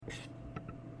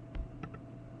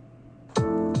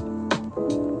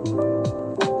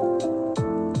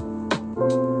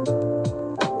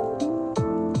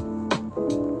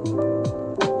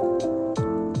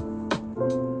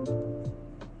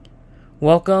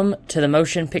Welcome to the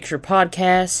Motion Picture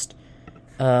Podcast,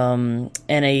 and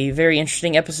a very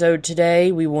interesting episode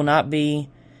today. We will not be,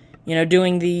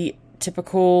 doing the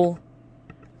typical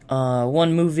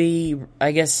one movie,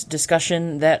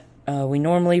 discussion that we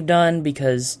normally have done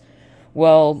because,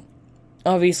 well,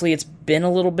 obviously it's been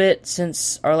a little bit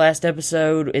since our last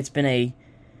episode. It's been a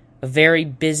very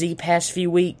busy past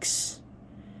few weeks,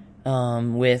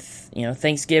 with,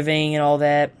 Thanksgiving and all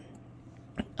that.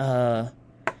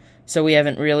 So we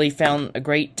haven't really found a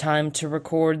great time to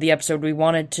record the episode we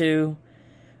wanted to,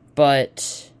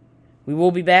 but we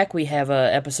will be back. We have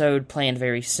an episode planned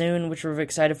very soon, which we're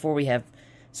excited for. We have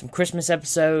some Christmas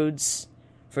episodes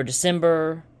for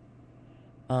December.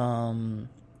 But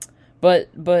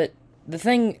the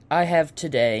thing I have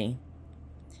today,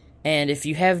 and if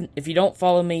you don't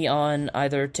follow me on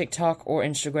either TikTok or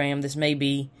Instagram, this may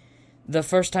be the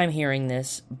first time hearing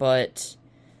this, but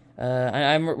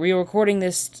I'm re-recording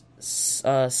this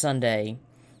Sunday,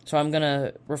 so I'm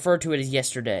gonna refer to it as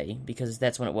yesterday, because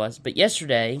that's when it was. But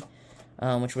yesterday,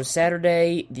 which was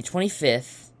Saturday the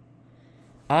 25th,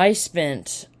 I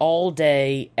spent all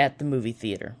day at the movie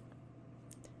theater.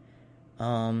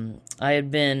 I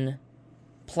had been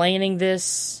planning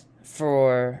this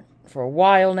for a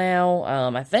while now.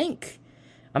 I think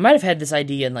I might have had this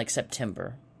idea in,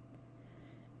 September.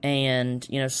 And,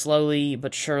 slowly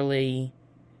but surely,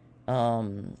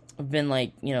 I've been,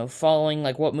 following,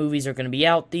 what movies are going to be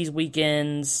out these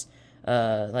weekends,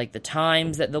 the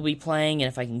times that they'll be playing, and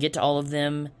if I can get to all of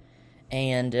them,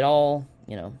 and it all,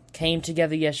 came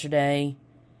together yesterday,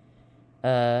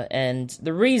 and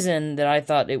the reason that I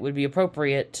thought it would be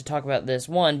appropriate to talk about this,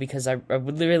 one, because I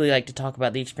would really like to talk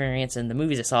about the experience and the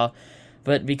movies I saw,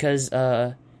 but because,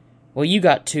 you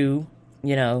got to,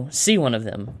 see one of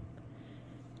them,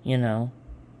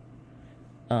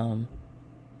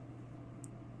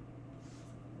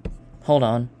 Hold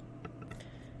on.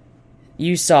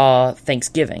 You saw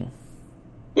Thanksgiving.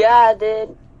 Yeah, I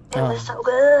did. It was so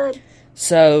good.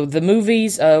 So, the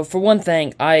movies, for one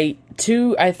thing, I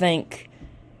think,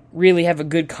 really have a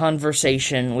good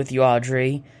conversation with you,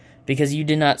 Audrey, because you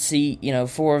did not see,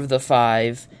 4 of the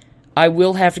 5. I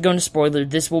will have to go into spoiler.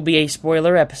 This will be a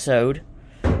spoiler episode.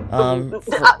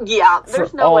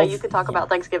 There's no way you could talk about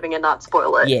Thanksgiving and not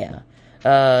spoil it. Yeah.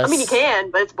 You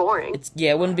can, but it's boring.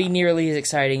 It wouldn't be nearly as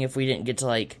exciting if we didn't get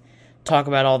to, talk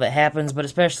about all that happens, but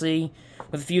especially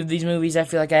with a few of these movies, I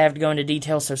feel like I have to go into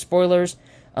detail, so spoilers.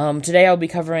 Today I'll be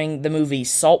covering the movie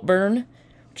Saltburn,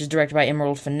 which is directed by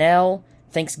Emerald Fennell,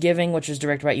 Thanksgiving, which is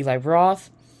directed by Eli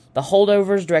Roth, The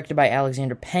Holdovers, directed by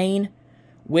Alexander Payne,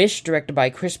 Wish, directed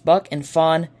by Chris Buck and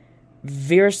Fawn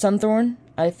Veerasunthorn,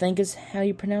 I think is how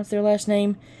you pronounce their last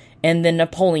name, and then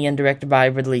Napoleon, directed by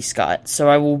Ridley Scott. So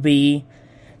I will be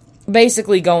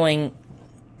basically going,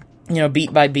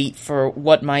 beat by beat for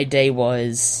what my day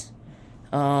was.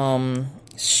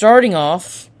 Starting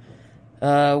off,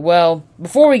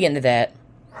 before we get into that,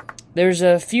 there's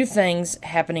a few things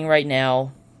happening right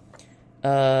now.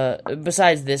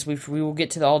 Besides this, we will get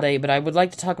to the all day, but I would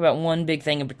like to talk about one big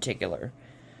thing in particular.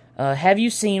 Have you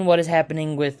seen what is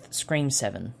happening with Scream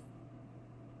 7?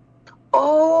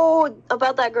 Oh,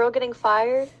 about that girl getting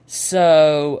fired?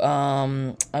 So,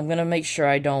 I'm gonna make sure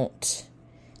I don't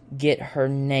get her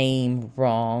name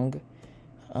wrong,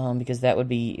 because that would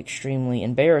be extremely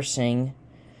embarrassing.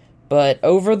 But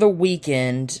over the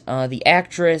weekend, the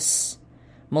actress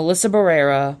Melissa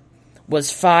Barrera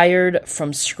was fired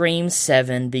from Scream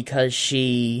 7 because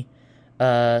she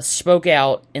spoke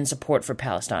out in support for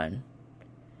Palestine.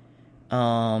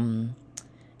 And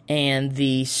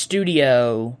the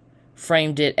studio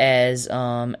framed it as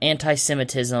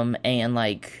anti-Semitism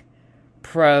and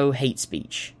pro-hate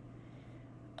speech.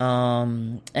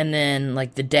 And then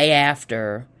the day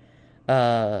after,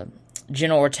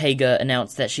 Jenna Ortega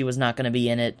announced that she was not going to be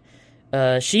in it.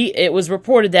 It was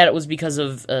reported that it was because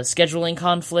of scheduling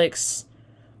conflicts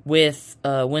with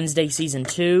Wednesday Season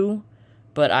 2,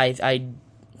 but I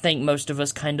think most of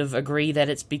us kind of agree that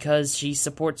it's because she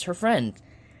supports her friend.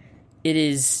 It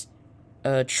is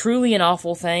truly an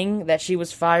awful thing that she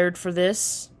was fired for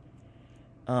this.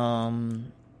 It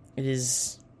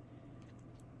is...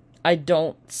 I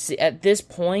don't see... At this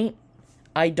point,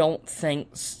 I don't think...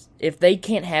 If they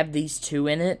can't have these two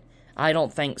in it, I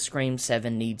don't think Scream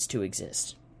 7 needs to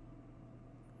exist.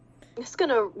 It's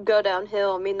gonna go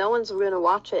downhill. I mean, no one's gonna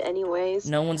watch it anyways.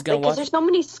 No one's gonna watch it. Because there's so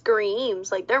many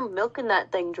screams. They're milking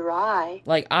that thing dry.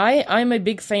 I'm a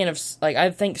big fan of...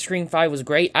 I think Scream 5 was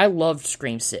great. I loved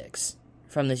Scream 6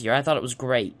 from this year. I thought it was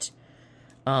great.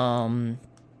 And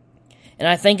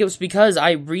I think it was because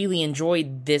I really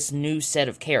enjoyed this new set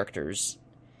of characters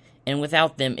And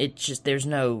without them, there's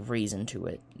no reason to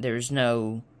it. There's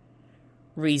no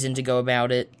reason to go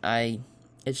about it.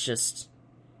 It's just,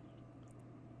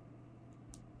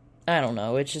 I don't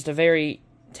know. It's just a very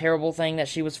terrible thing that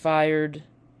she was fired.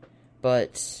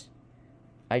 But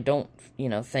I don't,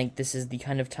 think this is the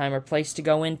kind of time or place to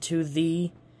go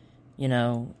into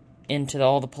into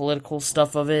all the political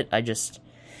stuff of it.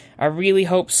 I really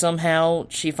hope somehow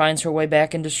she finds her way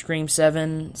back into Scream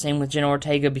 7. Same with Jenna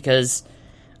Ortega, because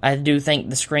I do think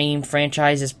the Scream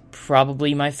franchise is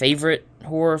probably my favorite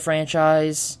horror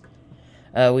franchise.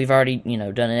 We've already,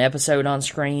 done an episode on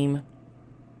Scream.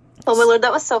 Oh my lord,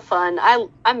 that was so fun.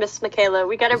 I miss Michaela.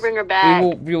 We gotta bring her back.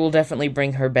 We will definitely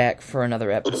bring her back for another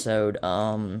episode.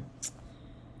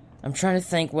 I'm trying to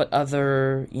think what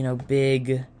other,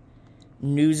 big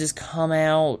news has come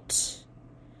out.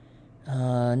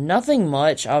 Nothing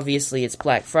much. Obviously, it's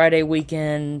Black Friday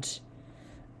weekend.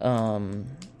 Yeah.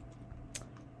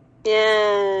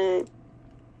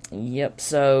 Yep,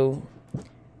 so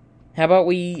how about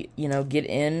we, get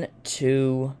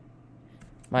into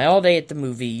my all day at the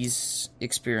movies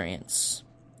experience.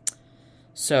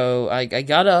 So I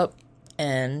got up,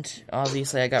 and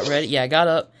obviously I got ready. Yeah, I got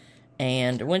up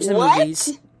and went to the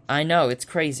movies. I know, it's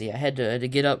crazy. I had to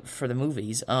get up for the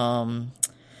movies.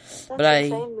 That's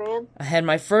insane, man. I had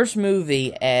my first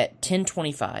movie at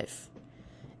 10:25,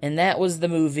 and that was the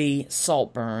movie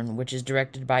Saltburn, which is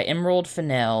directed by Emerald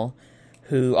Fennell,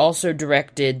 who also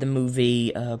directed the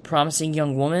movie Promising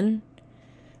Young Woman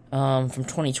from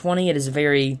 2020. It is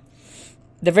they're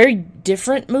very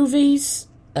different movies,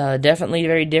 definitely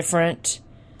very different.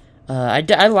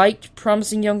 I liked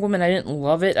Promising Young Woman. I didn't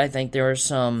love it. I think there are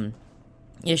some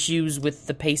issues with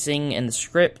the pacing and the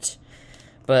script,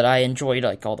 but I enjoyed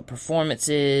all the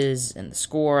performances and the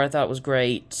score. I thought was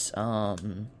great.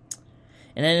 And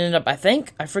it ended up, I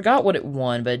forgot what it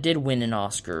won, but it did win an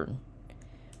Oscar.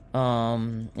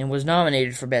 And was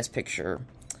nominated for Best Picture.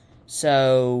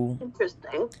 So,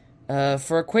 interesting.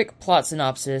 For a quick plot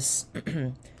synopsis,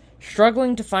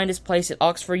 struggling to find his place at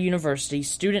Oxford University,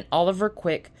 student Oliver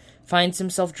Quick finds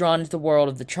himself drawn into the world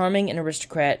of the charming and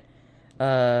aristocratic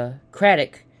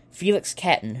Felix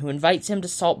Catton, who invites him to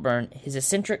Saltburn, his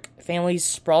eccentric family's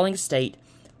sprawling estate,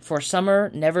 for a summer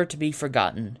never to be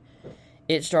forgotten.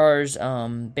 It stars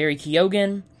Barry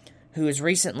Keoghan, who is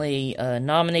recently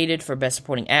nominated for Best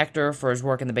Supporting Actor for his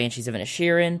work in The Banshees of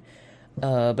Inisherin,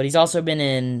 but he's also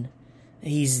been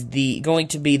he's going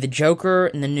to be the Joker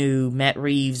in the new Matt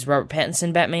Reeves, Robert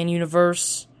Pattinson Batman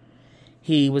universe.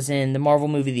 He was in the Marvel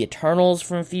movie The Eternals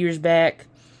from a few years back.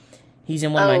 He's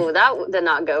in that did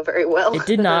not go very well. It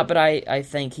did not, but I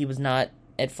think he was not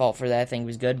at fault for that. I think he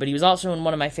was good. But he was also in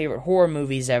one of my favorite horror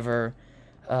movies ever,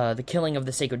 The Killing of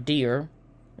the Sacred Deer,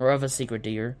 or of a Sacred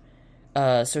Deer.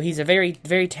 So he's a very,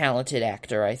 very talented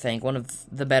actor, I think. One of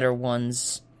the better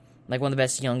ones, one of the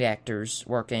best young actors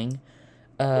working.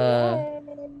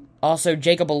 Also,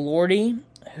 Jacob Elordi,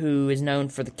 who is known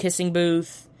for The Kissing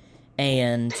Booth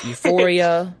and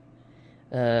Euphoria.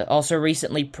 Also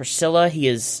recently, Priscilla.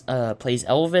 He plays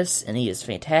Elvis, and he is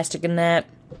fantastic in that.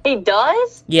 He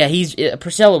does? Yeah,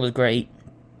 Priscilla was great.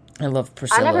 I love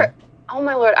Priscilla. Oh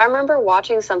my lord, I remember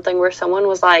watching something where someone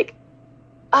was like,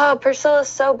 oh, Priscilla's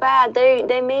so bad.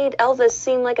 They made Elvis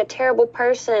seem like a terrible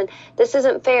person. This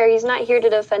isn't fair. He's not here to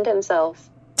defend himself.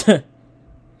 And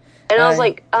I was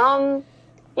like, I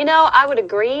would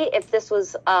agree if this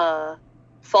was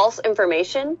false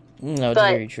information. No, it's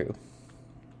very true.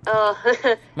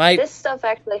 This stuff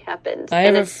actually happened. I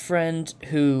have a friend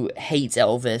who hates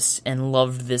Elvis and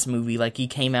loved this movie. He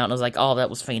came out and was like, oh, that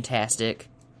was fantastic.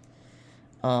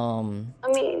 Sorry,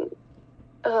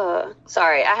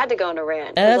 I had to go on a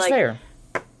rant. That's fair.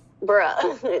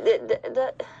 Bruh.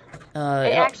 It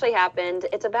actually happened.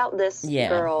 It's about this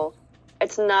girl.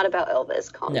 It's not about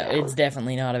Elvis. Calm down. No, it's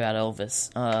definitely not about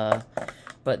Elvis.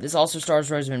 But this also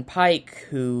stars Rosamund Pike,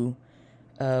 who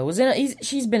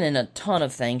she's been in a ton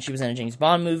of things. She was in a James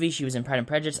Bond movie. She was in Pride and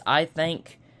Prejudice. I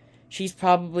think she's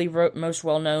probably most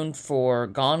well known for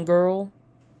Gone Girl.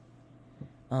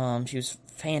 She was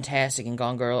fantastic in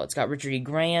Gone Girl. It's got Richard E.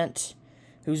 Grant,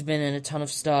 who's been in a ton of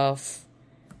stuff.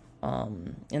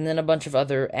 And then a bunch of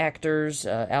other actors.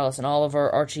 Alison Oliver,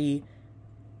 Archie.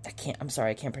 I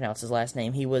can't pronounce his last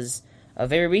name. He was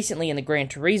very recently in the Gran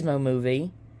Turismo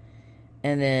movie.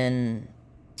 And then,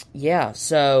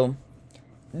 so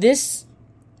this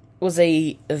was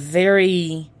a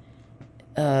very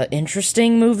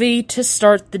interesting movie to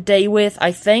start the day with,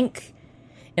 I think.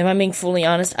 If I'm being fully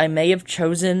honest, I may have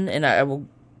chosen, and I will,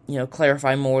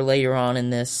 clarify more later on in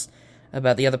this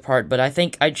about the other part, but I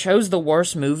think I chose the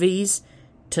worst movies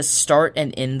to start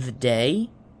and end the day.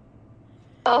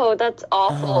 Oh, that's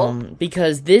awful.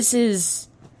 Because this is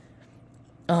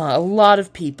a lot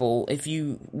of people, if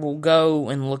you will go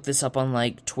and look this up on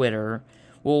like Twitter,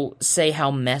 will say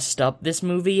how messed up this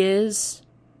movie is.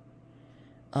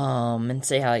 And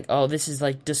say how like, oh, this is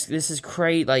like this is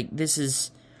crazy, like this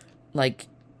is like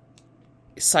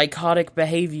psychotic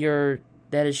behavior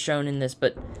that is shown in this,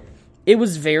 but it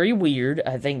was very weird.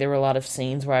 I think there were a lot of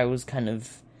scenes where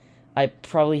I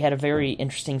probably had a very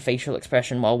interesting facial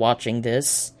expression while watching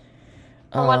this.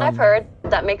 From what I've heard,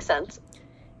 that makes sense.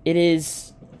 It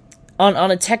is,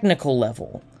 on a technical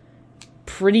level,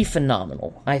 pretty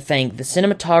phenomenal. I think the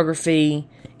cinematography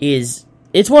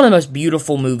it's one of the most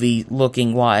beautiful movies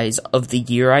looking wise of the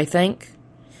year, I think.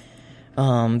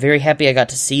 Very happy I got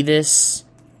to see this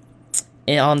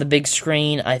on the big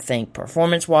screen. I think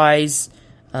performance-wise,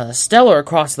 stellar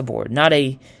across the board. Not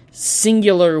a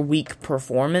singular weak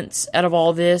performance out of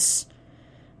all this.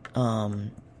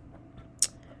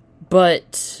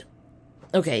 But,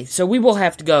 okay, so we will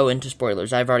have to go into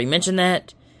spoilers. I've already mentioned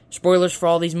that. Spoilers for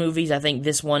all these movies. I think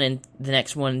this one and the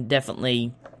next one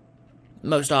definitely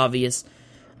most obvious.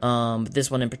 But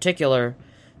this one in particular.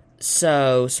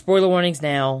 So, spoiler warnings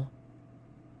now.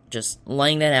 Just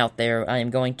laying that out there. I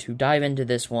am going to dive into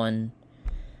this one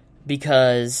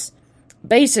because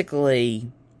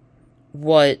basically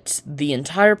what the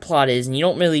entire plot is, and you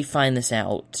don't really find this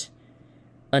out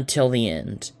until the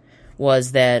end,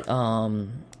 was that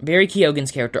Barry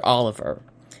Keoghan's character Oliver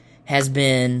has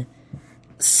been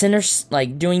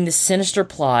doing this sinister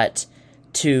plot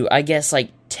to, I guess,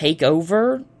 like take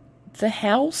over the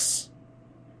house.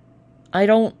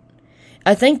 I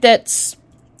think that's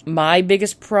my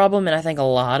biggest problem, and I think a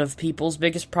lot of people's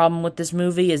biggest problem with this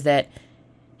movie is that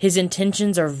his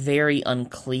intentions are very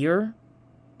unclear.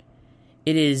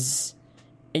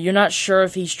 You're not sure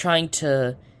if he's trying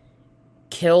to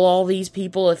kill all these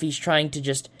people, if he's trying to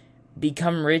just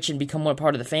become rich and become one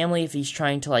part of the family, if he's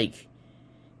trying to, like,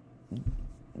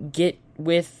 get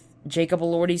with Jacob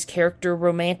Elordi's character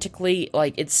romantically.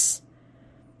 Like, you're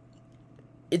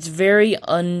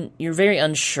very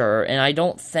unsure, and I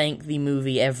don't think the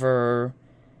movie ever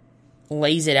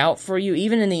lays it out for you,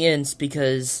 even in the end,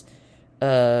 because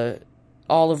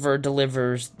Oliver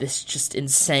delivers this just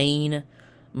insane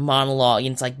monologue,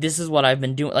 and it's like, this is what I've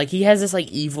been doing. Like, he has this, like,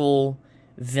 evil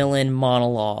villain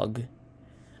monologue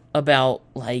about,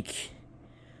 like,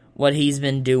 what he's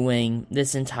been doing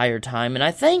this entire time, and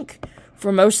I think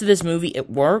for most of this movie it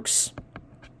works,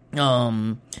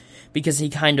 because he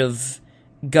kind of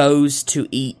goes to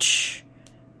each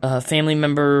family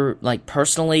member, like,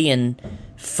 personally, and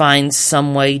finds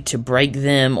some way to break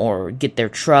them, or get their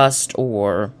trust,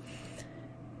 or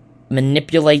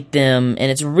manipulate them, and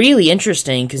it's really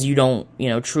interesting, because you don't,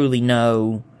 truly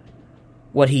know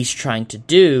what he's trying to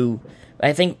do.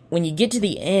 I think when you get to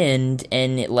the end,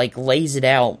 and it, like, lays it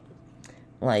out,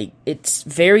 like, it's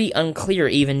very unclear,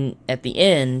 even at the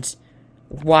end,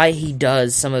 why he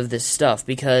does some of this stuff,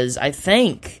 because I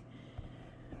think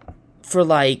for,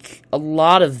 like, a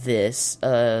lot of this,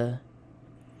 I've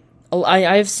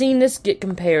seen this get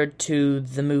compared to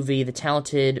the movie The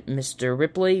Talented Mr.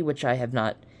 Ripley, which I have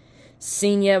not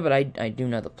seen yet, but I do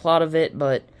know the plot of it.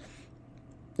 But,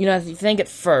 if you think at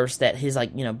first that his,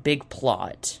 like, big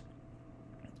plot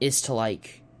is to,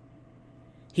 like,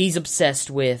 he's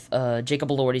obsessed with Jacob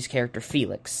Elordi's character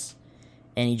Felix,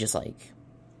 and he just, like,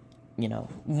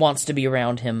 wants to be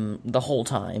around him the whole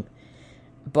time.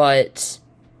 But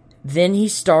then he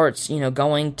starts,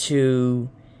 going to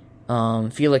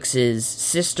Felix's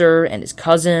sister and his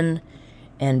cousin,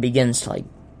 and begins to, like,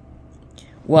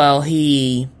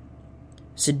 he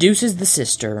seduces the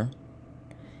sister,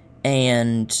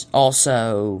 and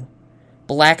also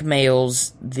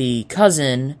blackmails the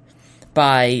cousin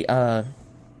by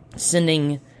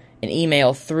sending an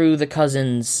email through the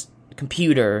cousin's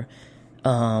computer,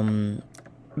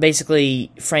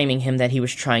 basically framing him that he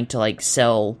was trying to, like,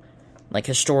 sell, like,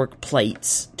 historic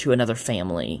plates to another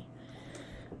family.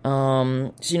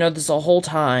 So, this the whole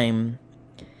time,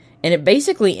 and it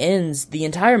basically ends, the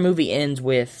entire movie ends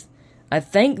with, I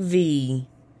think the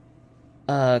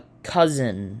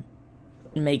cousin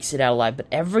makes it out alive, but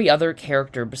every other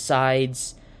character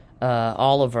besides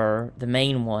Oliver, the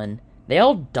main one, they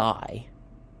all die.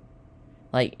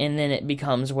 Like, and then it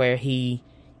becomes where he,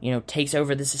 takes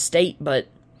over this estate, but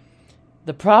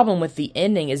the problem with the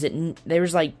ending is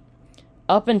there's, like,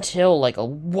 up until, like, a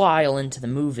while into the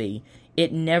movie,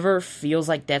 it never feels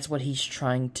like that's what he's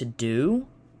trying to do.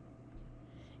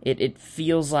 It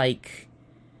feels like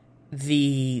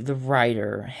the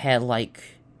writer had,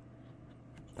 like,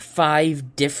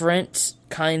 5 different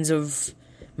kinds of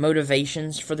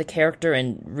motivations for the character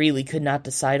and really could not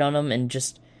decide on them and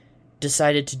just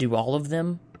decided to do all of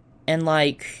them. And,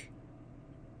 like,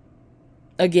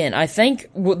 again, I think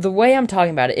the way I'm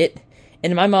talking about it,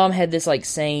 and my mom had this, like,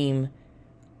 same,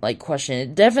 like, question.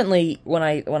 It definitely, when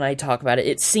I talk about it,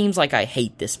 it seems like I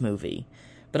hate this movie.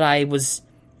 But I was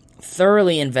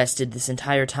thoroughly invested this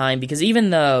entire time, because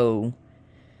even though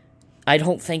I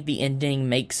don't think the ending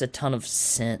makes a ton of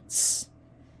sense,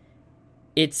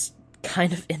 it's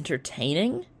kind of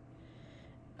entertaining.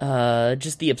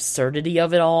 Just the absurdity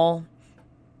of it all.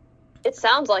 It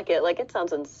sounds like it. Like, it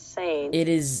sounds insane. It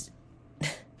is...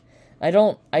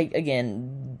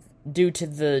 again, due to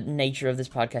the nature of this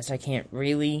podcast, I can't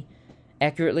really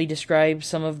accurately describe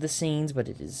some of the scenes, but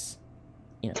it is,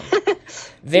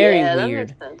 very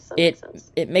weird. That makes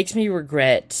sense. It makes me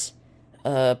regret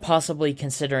possibly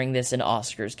considering this an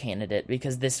Oscars candidate,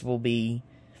 because this will be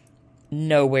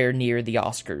nowhere near the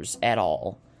Oscars at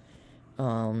all.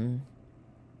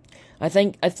 I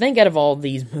think out of all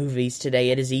these movies today,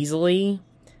 it is easily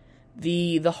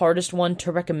the hardest one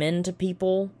to recommend to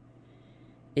people.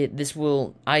 Reviews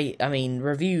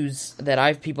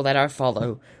that people that I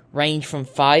follow range from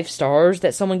 5 stars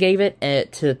that someone gave it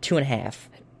to 2.5.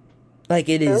 Like,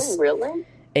 it is really?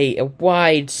 a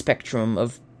wide spectrum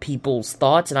of people's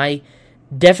thoughts, and I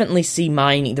definitely see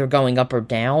mine either going up or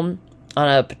down on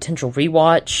a potential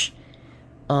rewatch.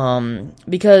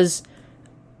 Because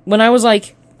when I was,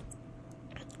 like,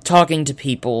 talking to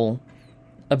people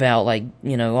about, like,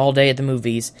 all day at the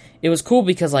movies, it was cool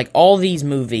because, like, all these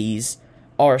movies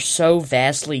are so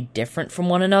vastly different from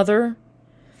one another.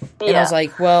 Yeah. And I was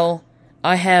like, well,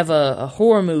 I have a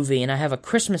horror movie, and I have a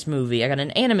Christmas movie, I got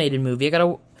an animated movie, I got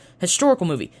a historical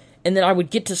movie. And then I would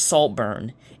get to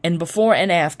Saltburn, and before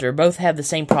and after both have the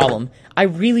same problem. I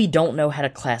really don't know how to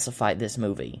classify this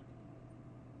movie.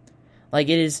 Like,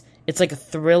 it's like a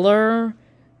thriller,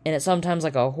 and it's sometimes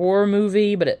like a horror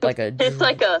movie, but it's like a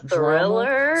thriller?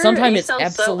 Drama. Sometimes it's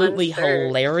absolutely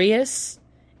hilarious.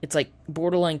 It's like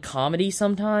borderline comedy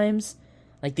sometimes.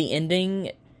 Like, the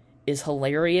ending is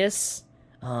hilarious.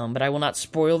 But I will not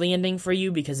spoil the ending for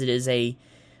you, because it is a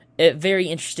very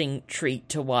interesting treat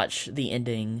to watch the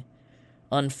ending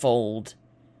unfold.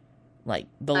 Like,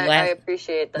 I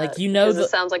appreciate that. Like, it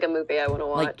sounds like a movie I want to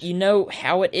watch. Like,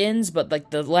 how it ends, but, like,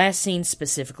 the last scene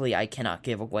specifically I cannot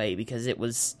give away, because it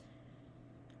was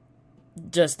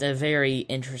just a very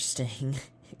interesting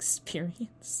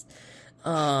experience.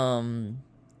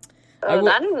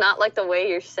 I do not like the way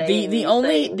you're saying the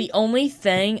only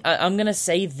thing I'm gonna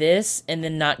say this and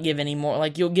then not give any more.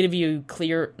 Like, you'll give you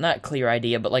not clear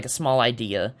idea, but like a small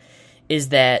idea, is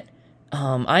that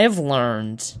I have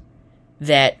learned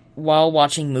that while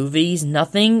watching movies,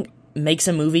 nothing makes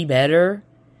a movie better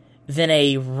than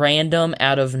a random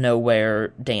out of nowhere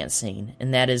dance scene,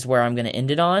 and that is where I'm gonna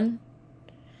end it on.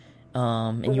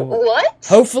 And you'll what?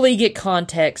 Hopefully get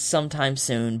context sometime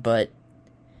soon, but.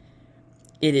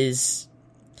 It's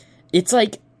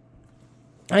like,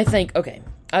 I think, okay,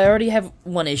 I already have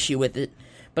one issue with it,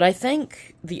 but I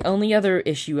think the only other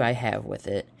issue I have with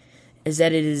it is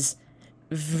that it is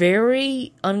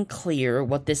very unclear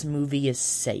what this movie is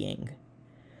saying.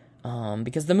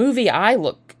 Because the movie I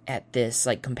look at this,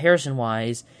 like,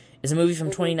 comparison-wise, is a movie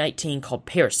from 2019 called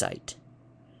Parasite.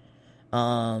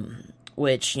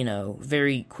 Which,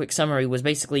 very quick summary, was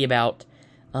basically about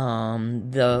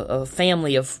a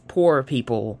family of poor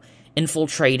people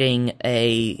infiltrating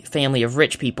a family of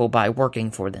rich people by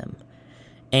working for them.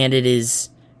 And it is,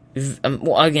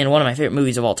 again, one of my favorite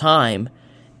movies of all time.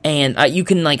 And you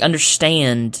can, like,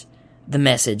 understand the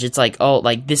message. It's like, oh,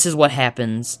 like, this is what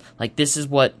happens. Like, this is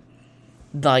what,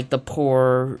 like, the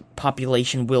poor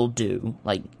population will do.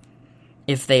 Like,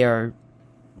 if they are,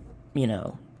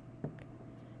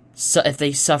 so if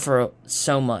they suffer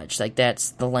so much, like, that's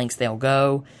the lengths they'll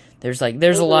go. There's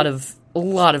a lot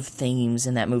of themes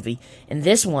in that movie. And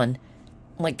this one,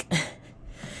 like,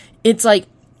 it's like,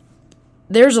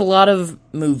 there's a lot of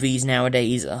movies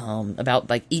nowadays, about,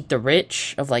 like, Eat the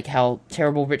Rich, of, like, how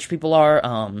terrible rich people are.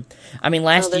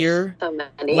 Last year,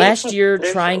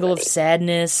 Triangle of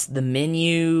Sadness, The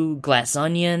Menu, Glass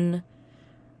Onion.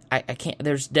 I can't,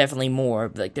 there's definitely more,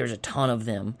 like, there's a ton of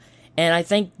them. And I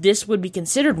think this would be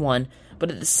considered one,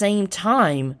 but at the same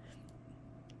time,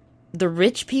 the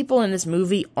rich people in this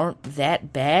movie aren't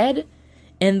that bad,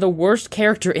 and the worst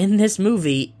character in this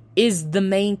movie is the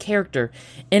main character.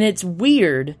 And it's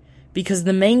weird, because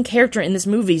the main character in this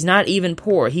movie is not even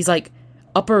poor. He's, like,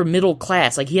 upper middle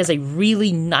class. Like, he has a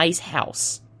really nice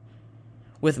house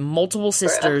with multiple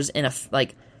sisters and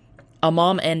a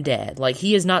mom and dad. Like,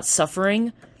 he is not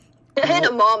suffering And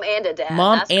a mom and a dad.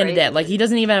 Mom That's and a crazy. dad. Like, he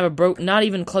doesn't even have not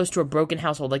even close to a broken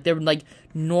household. Like, they're, like,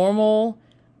 normal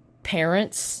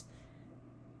parents.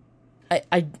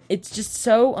 It's just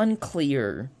so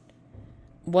unclear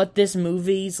what this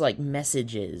movie's, like,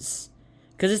 message is.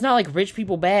 Because it's not, like, rich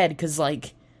people bad, because,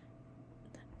 like,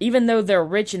 even though they're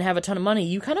rich and have a ton of money,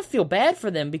 you kind of feel bad for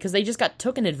them, because they just got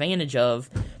taken advantage of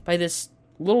by this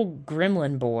little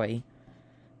gremlin boy.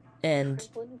 And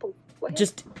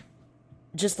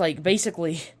just like,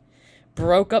 basically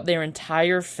broke up their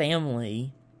entire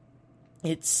family.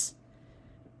 It's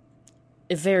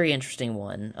a very interesting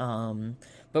one.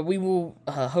 But we will,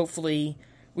 hopefully,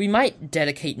 we might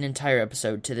dedicate an entire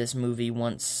episode to this movie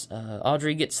once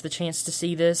Audrey gets the chance to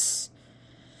see this.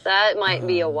 That might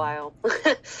be a while.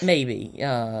 Maybe.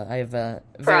 I have a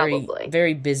Probably.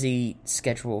 very busy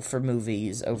schedule for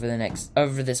movies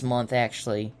over this month,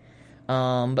 actually.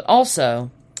 But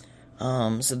also,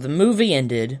 so the movie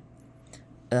ended,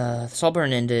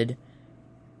 Saltburn ended,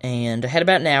 and I had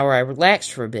about an hour. I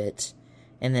relaxed for a bit,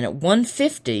 and then at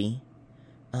 1:50,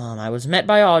 I was met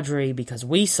by Audrey because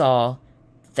we saw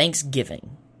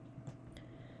Thanksgiving.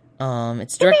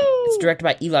 It's directed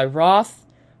by Eli Roth,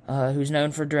 who's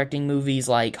known for directing movies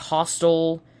like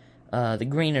Hostel, The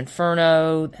Green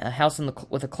Inferno, A House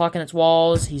with a Clock in Its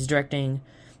Walls. He's directing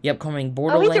the upcoming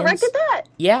Borderlands. Oh, he directed that?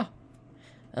 Yeah.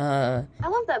 I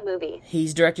love that movie.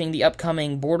 He's directing the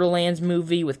upcoming Borderlands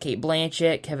movie with Cate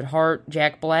Blanchett, Kevin Hart,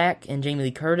 Jack Black, and Jamie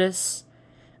Lee Curtis.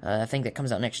 I think that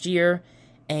comes out next year.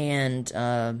 And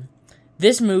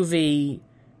this movie,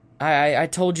 I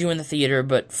told you in the theater,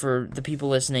 but for the people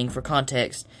listening, for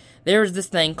context, there's this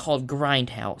thing called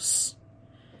Grindhouse.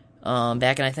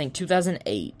 Back in, I think,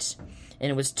 2008.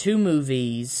 And it was 2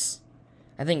 movies.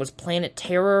 I think it was Planet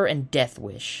Terror and Death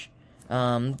Wish.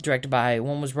 Directed by,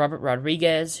 one was Robert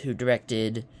Rodriguez, who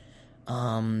directed,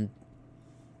 what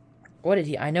did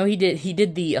he, I know he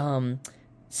did the,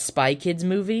 Spy Kids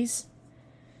movies.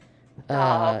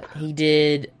 He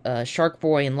did, Shark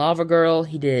Boy and Lava Girl.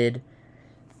 He did,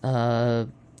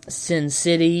 Sin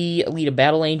City, Alita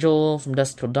Battle Angel, From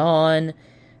Dusk Till Dawn.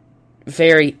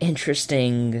 Very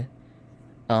interesting,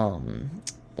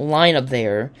 lineup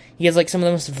there. He has, like, some of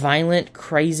the most violent,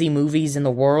 crazy movies in the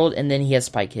world, and then he has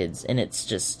Spy Kids, and it's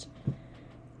just...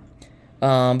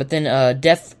 but then,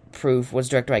 Death Proof was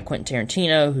directed by Quentin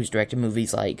Tarantino, who's directed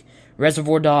movies like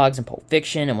Reservoir Dogs and Pulp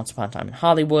Fiction and Once Upon a Time in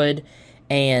Hollywood,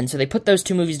 and so they put those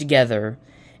 2 movies together,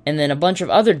 and then a bunch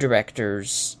of other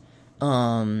directors,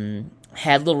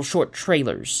 had little short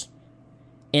trailers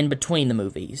in between the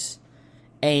movies,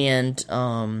 and,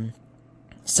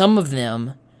 some of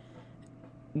them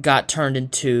got turned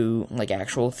into, like,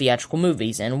 actual theatrical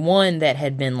movies, and one that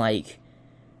had been, like,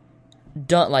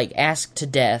 done, like, asked to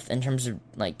death in terms of,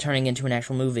 like, turning into an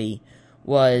actual movie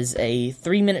was a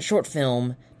 3-minute short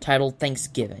film titled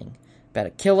Thanksgiving, about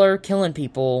a killer killing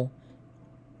people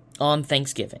on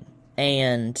Thanksgiving.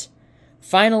 And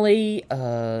finally,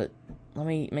 let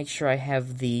me make sure I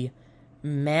have the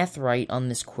math right on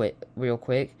this real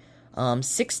quick.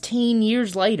 16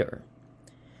 years later,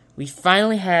 we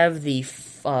finally have the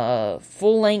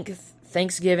full-length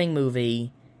Thanksgiving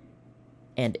movie,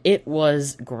 and it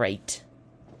was great.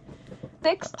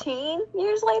 16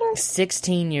 years later?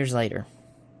 16 years later.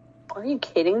 Are you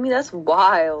kidding me? That's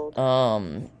wild.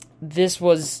 This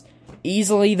was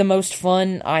easily the most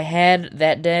fun I had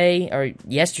that day, or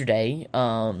yesterday.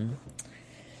 I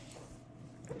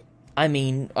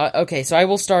mean, okay, so I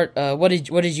will start, what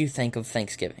did you think of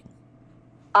Thanksgiving?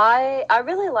 I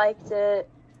really liked it.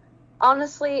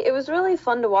 Honestly, it was really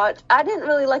fun to watch. I didn't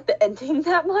really like the ending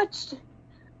that much,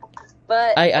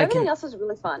 but everything else was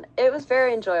really fun. It was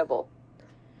very enjoyable.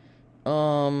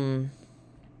 However,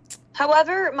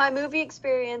 my movie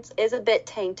experience is a bit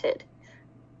tainted.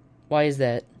 Why is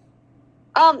that?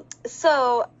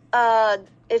 So,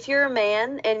 if you're a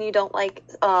man and you don't like,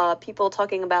 people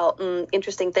talking about,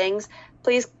 interesting things,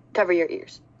 please cover your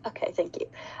ears. Okay, thank you.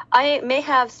 I may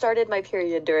have started my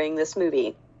period during this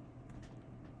movie.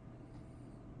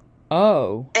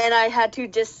 Oh. And I had to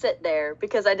just sit there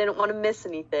because I didn't want to miss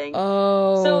anything.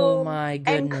 Oh, my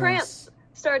goodness. And cramps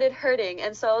started hurting,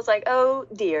 and so I was like, oh,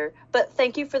 dear. But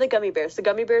thank you for the gummy bears. The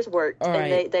gummy bears worked,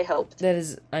 and they helped.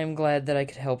 I'm glad that I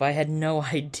could help. I had no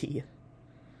idea.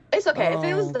 It's okay. If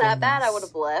it was that bad, I would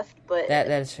have left, but... That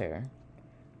is fair.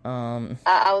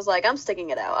 I was like, I'm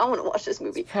sticking it out. I want to watch this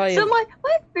movie. Probably... So my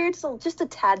experience is just a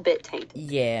tad bit tainted.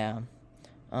 Yeah.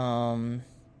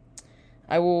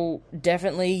 I will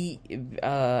definitely,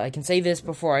 I can say this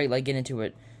before I, like, get into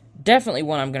it. Definitely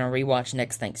one I'm going to rewatch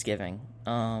next Thanksgiving.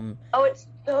 Oh, it's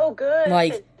so good.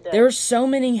 Like, there are so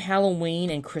many Halloween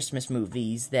and Christmas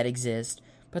movies that exist,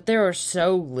 But there are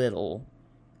so little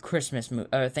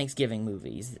Thanksgiving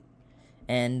movies,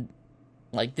 and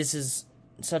like this is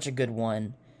such a good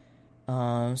one.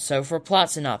 So for plot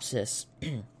synopsis,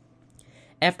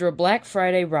 after a Black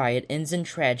Friday riot ends in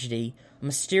tragedy, a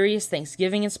mysterious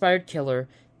Thanksgiving-inspired killer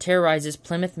terrorizes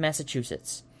Plymouth,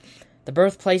 Massachusetts, the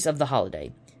birthplace of the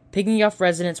holiday. Picking off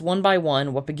residents one by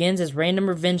one, what begins as random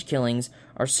revenge killings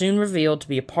are soon revealed to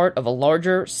be a part of a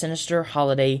larger, sinister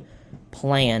holiday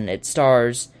plan. It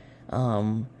stars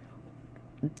Sexiest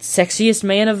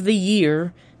Man of the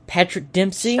Year, Patrick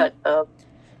Dempsey. Shut up.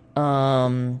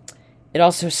 It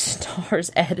also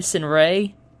stars Addison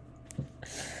Rae.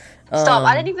 Stop!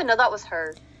 I didn't even know that was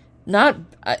her.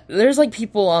 There's like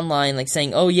people online like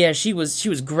saying, "Oh yeah, she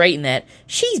was great in that."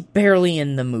 She's barely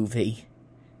in the movie.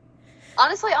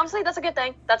 Honestly, that's a good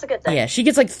thing. That's a good thing. Yeah, she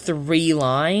gets like 3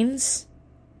 lines.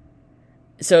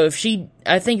 So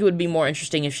I think it would be more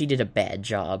interesting if she did a bad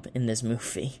job in this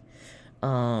movie.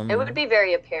 It would be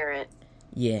very apparent.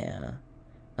 Yeah.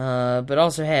 But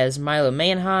also has Milo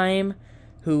Manheim,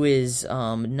 who is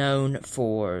known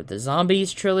for the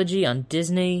Zombies trilogy on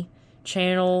Disney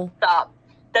Channel. Stop.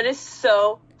 That is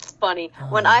so funny.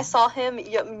 When I saw him,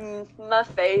 my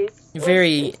face.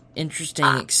 Very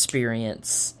interesting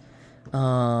experience.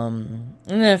 And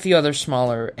then a few other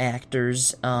smaller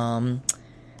actors.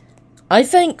 I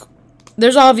think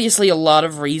there's obviously a lot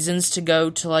of reasons to go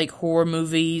to, like, horror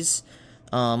movies.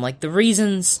 Like, the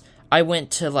reasons I went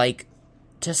to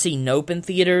see Nope in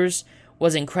theaters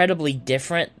was incredibly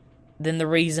different than the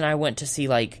reason I went to see,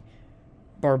 like,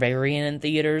 Barbarian in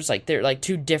theaters. Like, they're, like,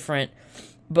 2 different.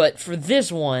 But for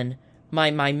this one,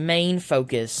 my main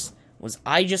focus was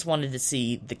I just wanted to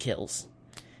see the kills.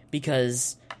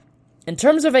 Because in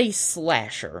terms of a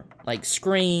slasher, like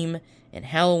Scream and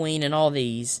Halloween and all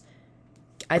these,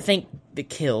 I think the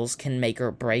kills can make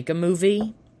or break a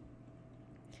movie.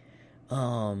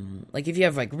 Like if you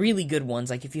have like really good ones,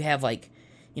 like if you have like,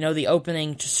 you know, the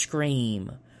opening to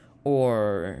Scream,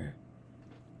 or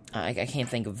I can't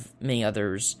think of many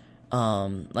others,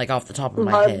 like off the top of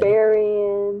my head.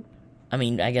 Barbarian. I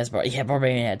mean, I guess,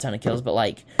 Barbarian had a ton of kills, but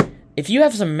like, if you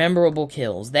have some memorable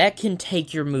kills, that can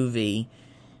take your movie,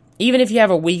 even if you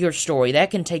have a weaker story, that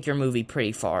can take your movie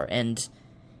pretty far, and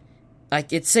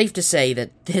like, it's safe to say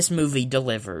that this movie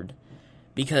delivered,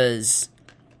 because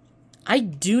I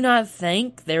do not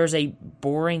think there's a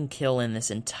boring kill in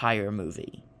this entire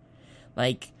movie.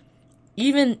 Like,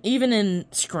 even in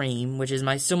Scream, which is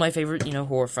still my favorite, you know,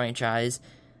 horror franchise,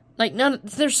 like,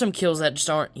 there's some kills that just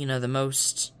aren't, you know, the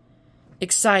most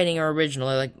exciting or original,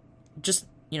 like, just,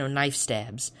 you know, knife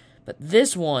stabs. But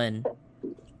this one,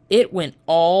 it went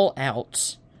all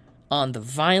out on the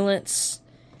violence,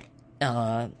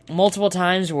 multiple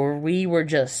times where we were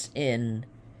just in,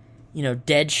 you know,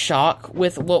 dead shock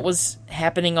with what was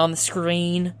happening on the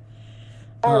screen.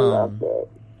 I loved it.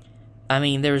 I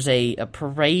mean, there's a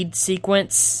parade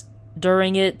sequence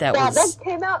during it that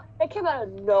came out of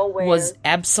nowhere. Was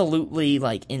absolutely,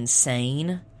 like,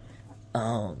 insane.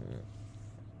 It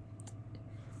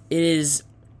is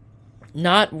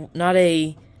not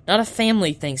a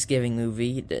family Thanksgiving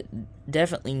movie.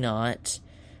 Definitely not.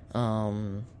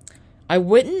 I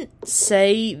wouldn't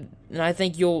say, and I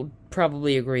think you'll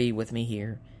probably agree with me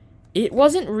here, it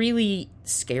wasn't really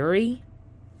scary.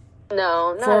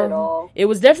 No, not at all. It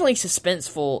was definitely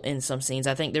suspenseful in some scenes.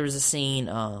 I think there was a scene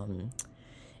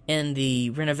in the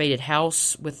renovated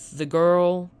house with the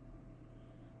girl.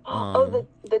 The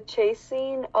chase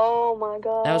scene? Oh my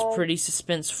god. That was pretty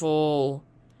suspenseful.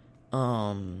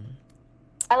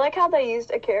 I like how they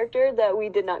used a character that we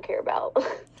did not care about.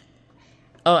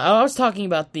 Oh, I was talking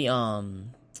about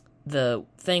the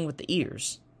thing with the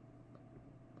ears.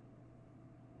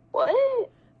 What?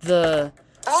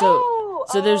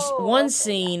 So there's one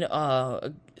scene,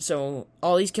 so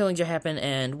all these killings are happening,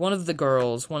 and one of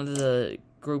the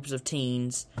groups of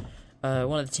teens,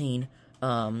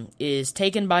 is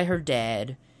taken by her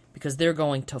dad because they're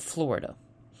going to Florida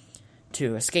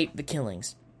to escape the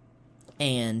killings.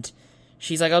 And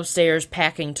she's like upstairs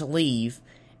packing to leave,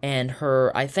 and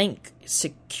her, I think,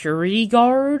 security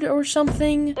guard or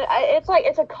something?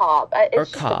 It's a cop. A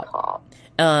cop.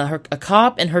 A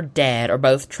cop and her dad are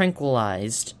both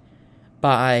tranquilized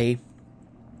by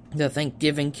the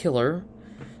Thanksgiving killer,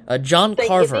 John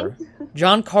Carver.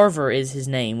 John Carver is his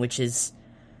name, which is,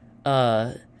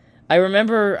 I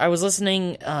remember I was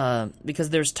listening,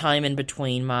 because there's time in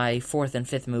between my 4th and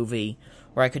 5th movie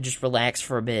where I could just relax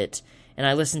for a bit, and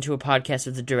I listened to a podcast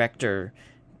with the director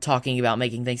talking about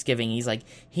making Thanksgiving. He's like,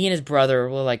 he and his brother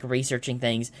were like researching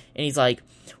things, and he's like,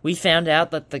 we found out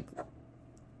that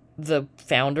the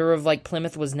founder of, like,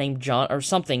 Plymouth was named John, or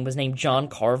something, was named John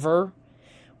Carver,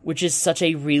 which is such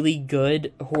a really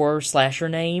good horror slasher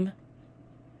name.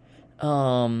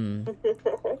 So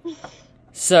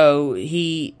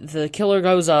the killer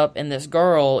goes up, and this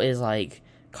girl is, like,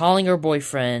 calling her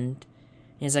boyfriend.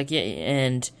 He's like, yeah,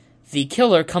 and the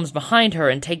killer comes behind her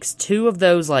and takes 2 of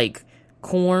those, like,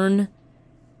 corn,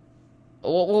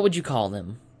 what would you call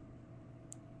them?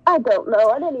 I don't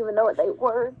know. I didn't even know what they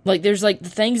were. Like, there's, like,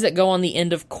 the things that go on the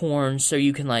end of corn so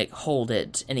you can, like, hold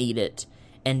it and eat it.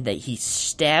 And he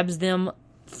stabs them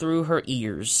through her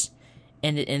ears.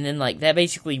 And then, like, that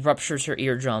basically ruptures her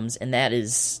eardrums. And that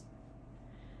is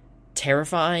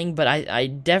terrifying. But I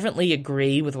definitely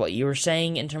agree with what you were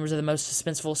saying in terms of the most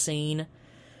suspenseful scene.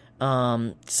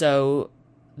 So,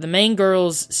 the main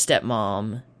girl's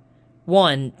stepmom,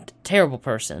 one, terrible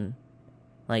person.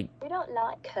 Like, we don't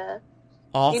like her.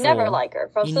 Awful. You never like her.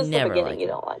 From since the beginning, like you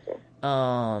don't like her.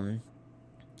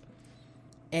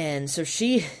 And so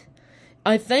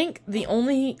I think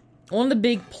one of the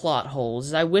big plot holes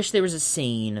is I wish there was a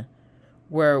scene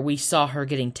where we saw her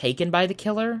getting taken by the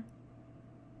killer.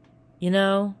 You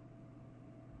know?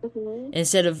 Mm-hmm.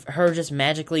 Instead of her just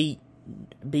magically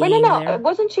being there.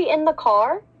 Wasn't she in the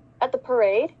car at the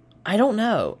parade? I don't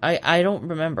know. I don't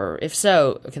remember. If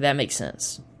so, okay, that makes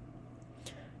sense.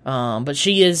 But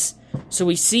she is... So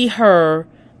we see her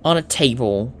on a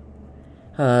table,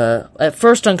 at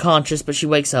first unconscious, but she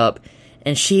wakes up,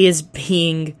 and she is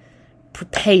being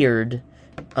prepared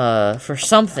for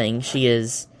something. She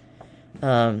is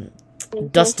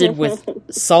dusted with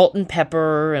salt and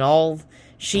pepper and all.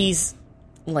 She's,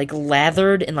 like,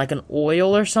 lathered in, like, an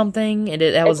oil or something, and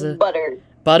that was butter.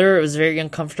 Butter. It was a very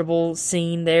uncomfortable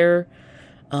scene there.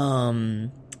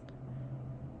 And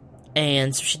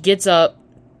so she gets up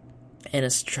and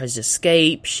tries to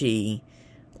escape. A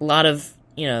lot of,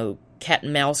 cat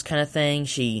and mouse kind of thing.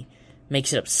 She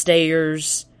makes it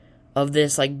upstairs of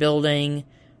this, like, building.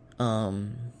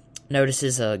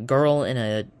 Notices a girl in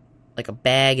a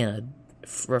bag in a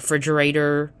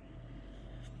refrigerator.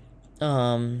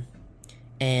 And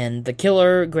the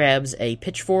killer grabs a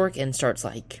pitchfork and starts,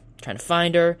 like, trying to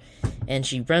find her. And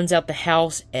she runs out the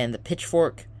house, and the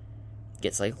pitchfork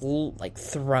gets, like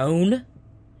thrown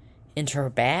into her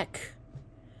back.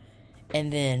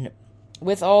 And then,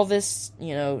 with all this,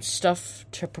 stuff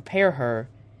to prepare her,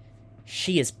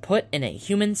 she is put in a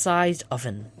human-sized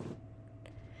oven.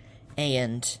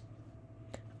 And,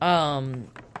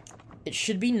 it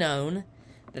should be known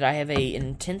that I have an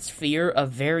intense fear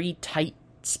of very tight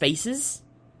spaces.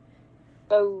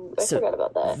 Oh, I forgot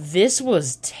about that. This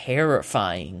was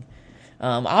terrifying.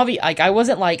 I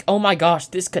wasn't like, oh my gosh,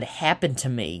 this could happen to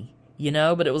me,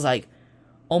 but it was like,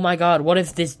 oh my god, what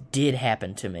if this did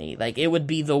happen to me? Like, it would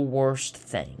be the worst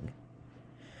thing.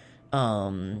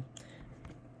 And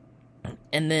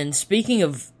then, speaking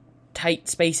of tight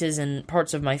spaces and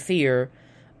parts of my fear,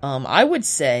 I would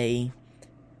say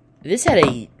this had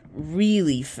a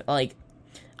really,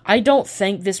 I don't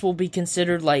think this will be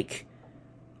considered,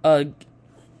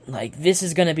 this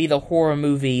is gonna be the horror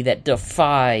movie that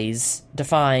defines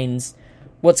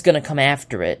what's gonna come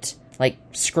after it, like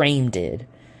Scream did.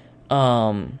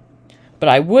 But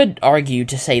I would argue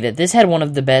to say that this had one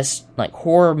of the best,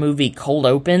 horror movie cold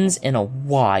opens in a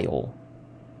while.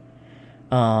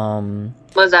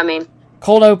 What does that mean?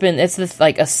 Cold open, it's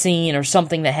a scene or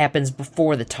something that happens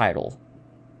before the title.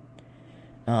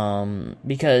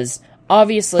 Because,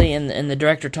 obviously, and the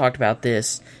director talked about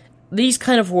this, these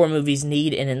kind of horror movies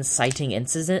need an inciting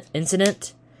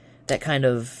incident that kind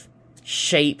of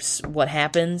shapes what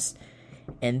happens.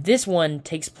 And this one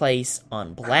takes place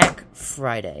on Black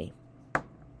Friday.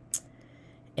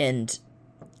 And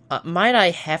might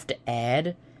I have to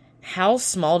add, how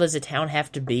small does a town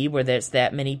have to be where there's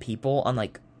that many people on,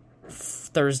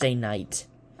 Thursday night?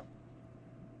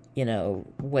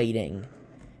 Waiting.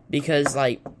 Because,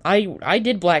 I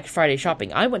did Black Friday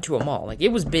shopping. I went to a mall. It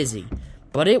was busy.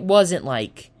 But it wasn't,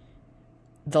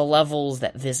 the levels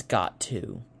that this got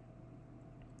to.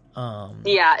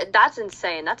 Yeah, that's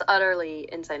insane. That's utterly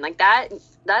insane. That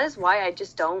is why I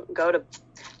just don't go to...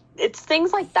 It's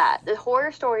things like that. The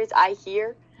horror stories I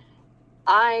hear,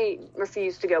 I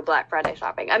refuse to go Black Friday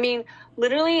shopping. I mean,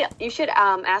 literally, you should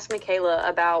ask Michaela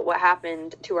about what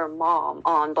happened to her mom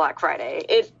on Black Friday.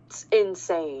 It's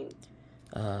insane.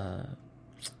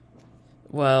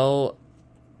 Well,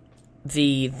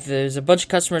 there's a bunch of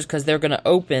customers because they're going to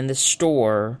open the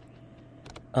store.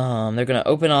 They're going to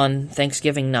open on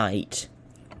Thanksgiving night.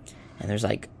 And there's,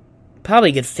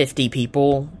 probably a good 50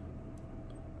 people,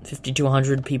 50 to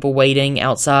 100 people waiting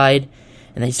outside.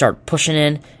 And they start pushing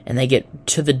in, and they get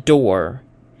to the door.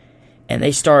 And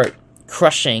they start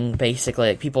crushing, basically.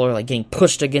 Like, people are, like, getting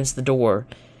pushed against the door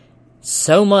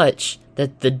so much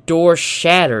that the door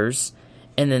shatters,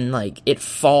 and then, like, it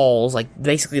falls, like,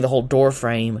 basically the whole door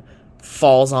frame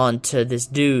falls onto this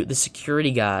dude, the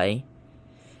security guy,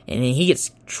 and then he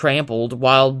gets trampled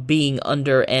while being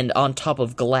under and on top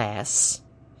of glass.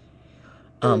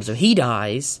 So he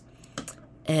dies,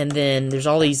 and then there's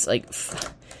all these, like,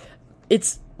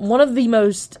 it's one of the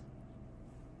most,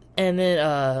 and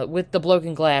then, with the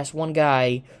broken glass, one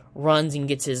guy runs and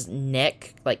gets his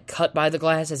neck, like, cut by the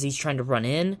glass as he's trying to run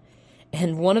in,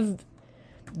 and one of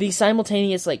the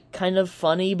simultaneous, like, kind of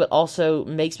funny, but also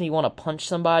makes me want to punch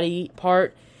somebody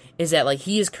part, is that, like,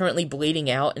 he is currently bleeding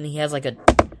out, and he has, like a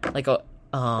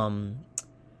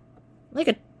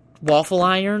waffle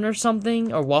iron or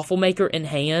something, or waffle maker in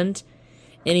hand,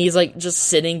 and he's, like, just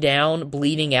sitting down,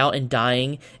 bleeding out and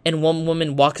dying, and one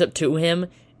woman walks up to him,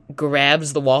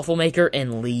 grabs the waffle maker,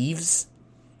 and leaves.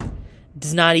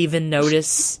 Does not even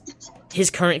notice his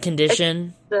current condition.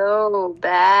 It's so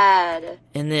bad.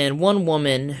 And then one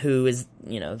woman who is,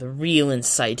 the real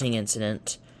inciting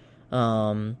incident,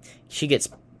 she gets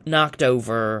knocked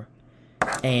over,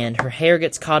 and her hair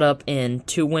gets caught up in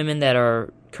two women that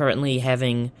are currently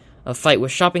having a fight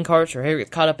with shopping carts. Her hair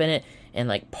gets caught up in it, and,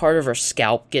 like, part of her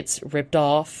scalp gets ripped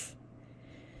off.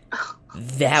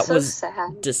 That so was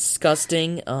sad.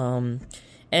 Disgusting.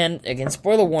 And, again,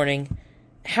 spoiler warning,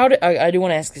 I do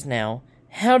want to ask this now.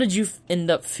 How did you end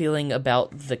up feeling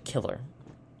about the killer?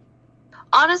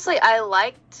 Honestly, I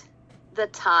liked the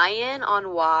tie-in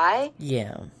on why.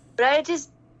 Yeah. But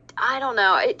I don't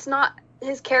know. It's not,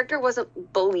 his character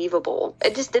wasn't believable.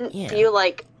 It just didn't feel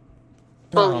like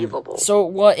believable. So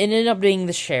what ended up being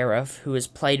the sheriff, who is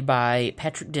played by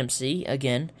Patrick Dempsey,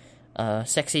 again,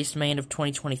 sexiest man of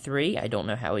 2023. I don't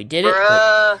know how he did it,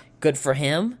 but good for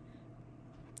him.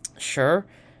 Sure.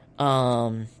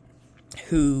 Who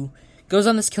goes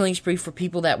on this killing spree for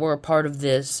people that were a part of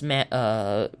this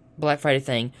Black Friday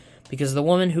thing, because the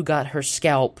woman who got her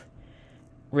scalp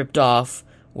ripped off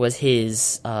was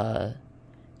his,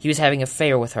 he was having an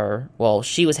affair with her. Well,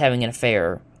 she was having an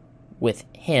affair with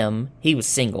him. He was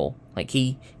single. Like,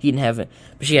 he didn't have it.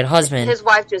 But she had a husband. His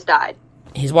wife just died.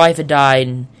 His wife had died,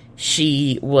 and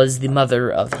she was the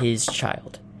mother of his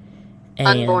child.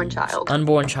 Unborn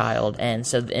child. And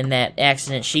so in that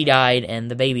accident, she died, and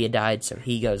the baby had died, so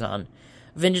he goes on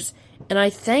vengeance. And I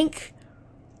think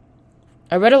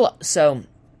I read a lot, so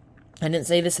I didn't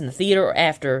say this in the theater or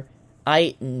after.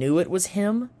 I knew it was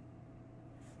him.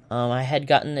 I had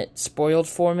gotten it spoiled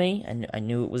for me. I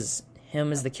knew it was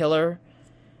him as the killer.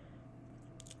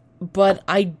 So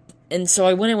I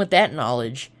went in with that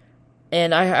knowledge,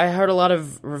 and I heard a lot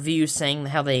of reviews saying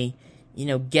how they,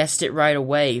 guessed it right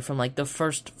away from, like, the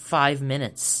first 5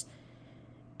 minutes.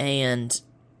 And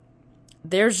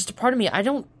there's just a part of me, I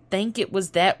don't think it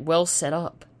was that well set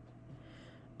up.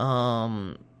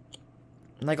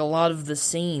 Like, a lot of the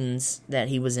scenes that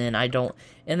he was in, and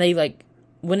they, like,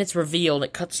 when it's revealed,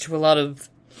 it cuts to a lot of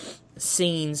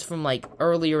scenes from, like,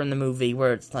 earlier in the movie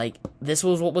where it's like, this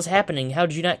was what was happening, how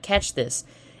did you not catch this?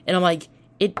 And I'm like,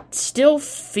 it still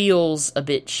feels a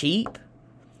bit cheap.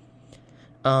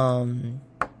 Again,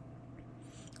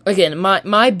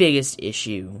 my biggest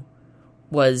issue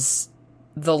was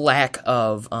the lack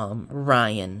of,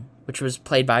 Ryan, which was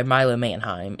played by Milo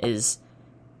Manheim,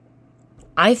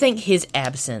 I think his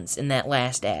absence in that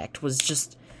last act was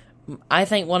just, I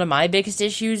think, one of my biggest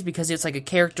issues, because it's like a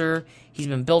character, he's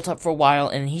been built up for a while,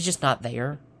 and he's just not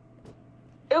there.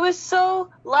 It was so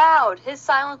loud. His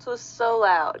silence was so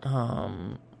loud.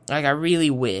 Like, I really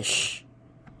wish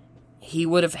he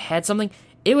would have had something.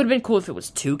 It would have been cool if it was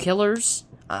two killers.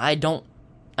 I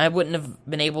wouldn't have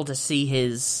been able to see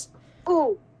his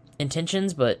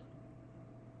intentions, but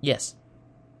yes.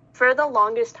 For the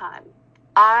longest time,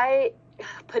 I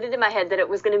put it in my head that it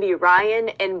was going to be Ryan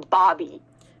and Bobby.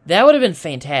 That would have been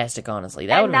fantastic, honestly.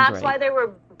 That would have been great. And that's why they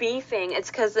were beefing.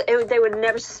 It's because they would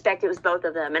never suspect it was both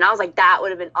of them. And I was like, that would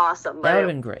have been awesome. But that would have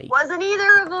been great. Wasn't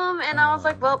either of them, and I was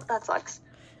like, well, that sucks.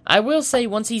 I will say,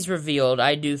 once he's revealed,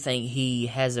 I do think he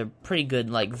has a pretty good,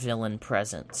 like, villain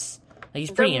presence. Like, he's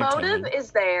pretty entertaining. The motive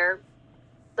is there.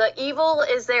 The evil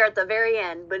is there at the very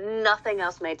end, but nothing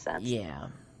else made sense. Yeah.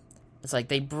 It's like,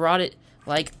 they brought it,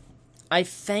 like, I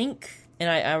think, and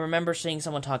I remember seeing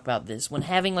someone talk about this, when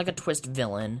having, like, a twist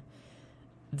villain,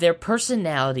 their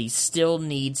personality still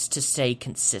needs to stay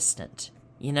consistent,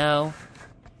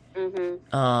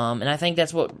 Mm-hmm. And I think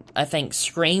that's what, I think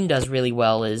Scream does really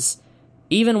well, is,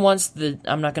 even once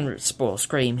I'm not going to spoil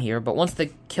Scream here, but once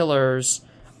the killers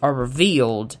are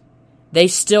revealed, they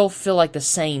still feel like the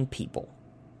same people.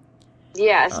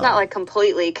 Yeah, it's not, like,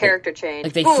 completely character change.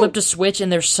 Like, they flipped a switch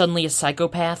and there's suddenly a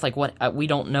psychopath. Like, what? We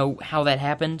don't know how that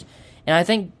happened. And I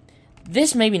think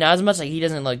this maybe not as much. Like, he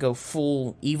doesn't, like, go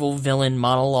full evil villain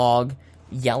monologue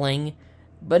yelling.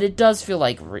 But it does feel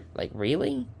like,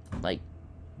 really? Like,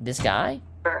 this guy?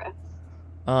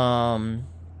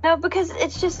 No, because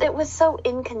it was so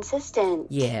inconsistent.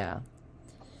 Yeah.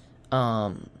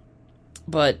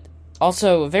 But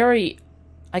also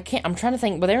I'm trying to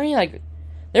think, were there any, like,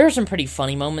 there are some pretty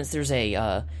funny moments. There's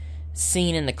a,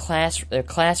 scene in the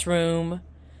classroom,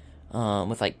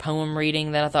 with, like, poem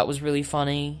reading that I thought was really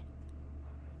funny.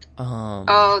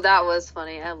 Oh, that was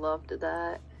funny. I loved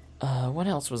that. What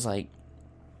else was, like,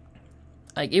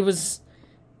 it was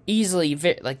easily,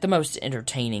 the most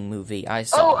entertaining movie I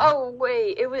saw. Oh,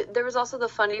 wait. There was also the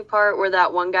funny part where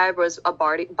that one guy was a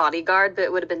bodyguard, but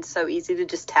it would have been so easy to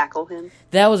just tackle him.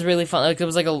 That was really fun. Like, it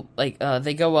was they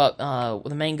go up,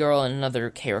 with the main girl and another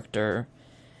character,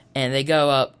 and they go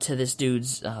up to this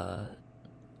dude's, I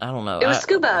don't know. It was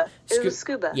Scuba. It was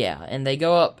Scuba. Yeah, and they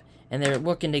go up, and they're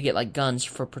looking to get, like, guns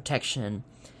for protection,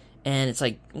 and it's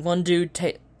like,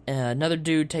 another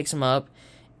dude takes him up,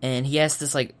 and he asks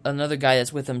this, like, another guy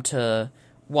that's with him to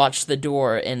watch the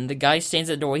door, and the guy stands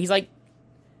at the door. He's, like,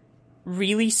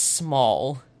 really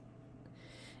small.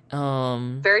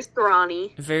 Very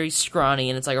scrawny. Very scrawny,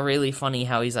 and it's, like, really funny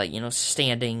how he's, like,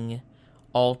 standing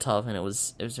all tough, and it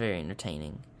was very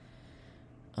entertaining.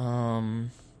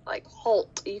 Like,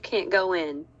 halt, you can't go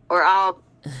in, or I'll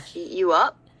heat you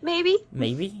up, maybe?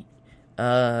 Maybe.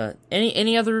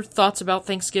 Any other thoughts about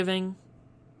Thanksgiving?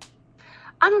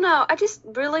 I don't know. I just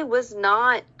really was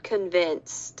not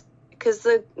convinced because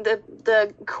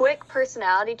the quick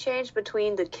personality change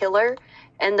between the killer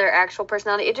and their actual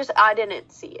personality, I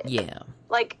didn't see it. Yeah.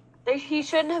 Like, he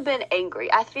shouldn't have been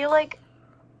angry. I feel like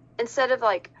instead of,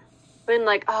 like, been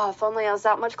like, oh, if only I was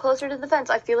that much closer to the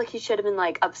fence, I feel like he should have been,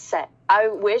 like, upset. I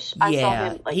wish I saw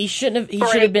him, like, he should have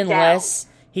been down. less,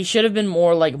 he should have been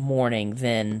more, like, mourning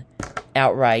than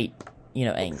outright,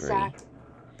 angry. Exactly.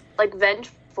 Like,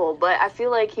 vengeful. But I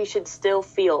feel like he should still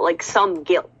feel, like, some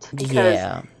guilt.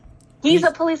 Because he's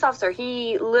a police officer.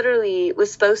 He literally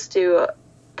was supposed to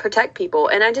protect people.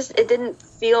 And it didn't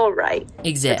feel right.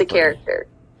 Exactly. With the character.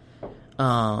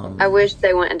 I wish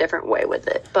they went a different way with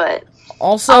it. But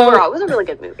also, overall, it was a really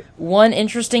good movie. One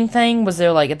interesting thing was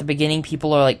there, like, at the beginning,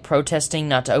 people are, like, protesting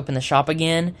not to open the shop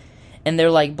again. And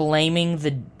they're, like, blaming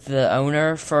the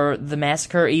owner for the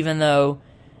massacre, even though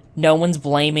no one's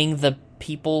blaming the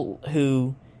people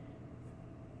who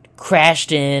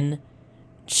crashed in,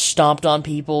 stomped on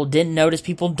people, didn't notice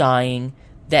people dying,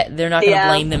 that they're not going to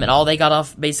blame them at all. They got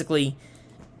off basically,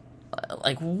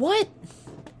 like, what?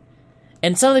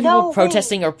 And some of the people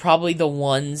protesting are probably the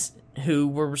ones who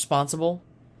were responsible.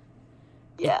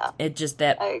 Yeah. It just,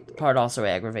 that part also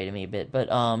aggravated me a bit. But,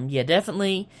 yeah,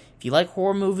 definitely, if you like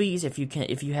horror movies, if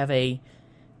you have a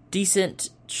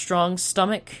decent, strong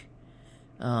stomach,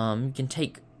 you can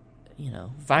take,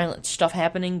 violent stuff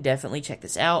happening, definitely check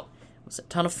this out. It was a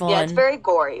ton of fun. Yeah, it's very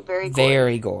gory.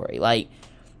 Very gory. Like,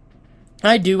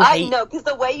 I know, because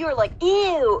the way you were like,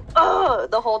 ew,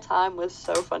 ugh, the whole time was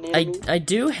so funny to me. I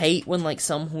do hate when, like,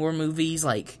 some horror movies,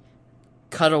 like,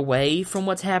 cut away from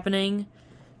what's happening.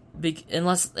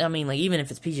 Unless, I mean, like, even if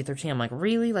it's PG-13, I'm like,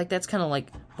 really? Like, that's kind of, like,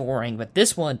 boring. But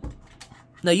this one,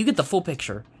 no, you get the full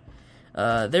picture.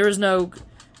 There is no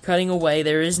cutting away.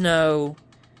 There is no,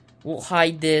 we'll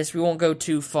hide this. We won't go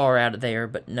too far out of there.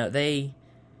 But no,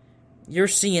 you're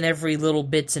seeing every little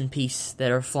bits and piece that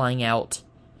are flying out.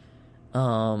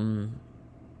 Yeah,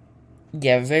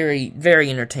 very, very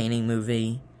entertaining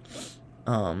movie.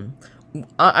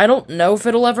 I don't know if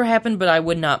it'll ever happen, but I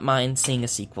would not mind seeing a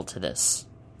sequel to this.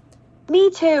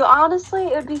 Me too. Honestly,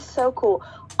 it would be so cool.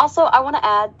 Also, I want to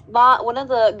add, one of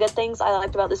the good things I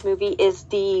liked about this movie is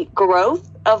the growth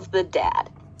of the dad.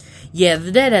 Yeah,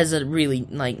 the dad has a really,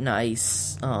 like,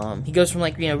 nice, he goes from,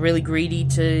 like, really greedy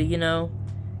to,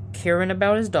 caring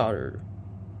about his daughter.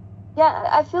 Yeah,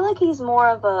 I feel like he's more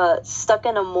of a stuck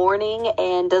in a mourning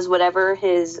and does whatever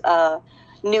his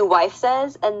new wife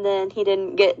says, and then he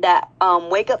didn't get that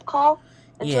wake-up call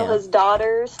until his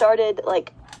daughter started,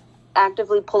 like,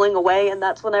 actively pulling away, and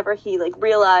that's whenever he, like,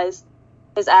 realized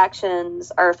his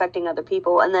actions are affecting other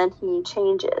people, and then he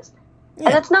changes. Yeah.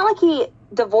 And it's not like he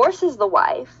divorces the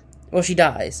wife. Well, she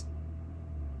dies.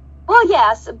 Well,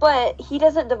 yes, but he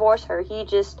doesn't divorce her. He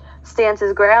just stands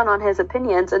his ground on his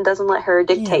opinions and doesn't let her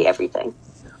dictate everything.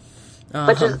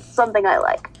 Which is something I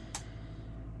like.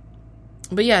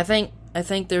 But yeah, I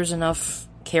think there's enough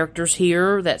characters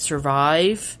here that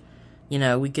survive.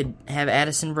 We could have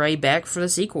Addison Rae back for the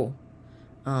sequel.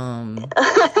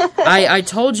 I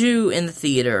told you in the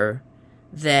theater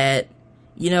that,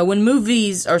 when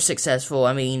movies are successful,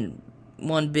 I mean,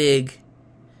 one big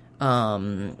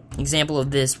example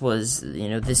of this was,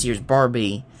 this year's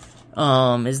Barbie,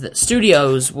 is that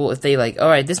studios will, if they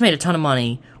alright, this made a ton of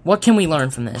money, what can we learn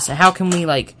from this? How can we,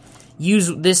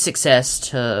 use this success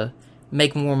to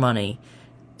make more money?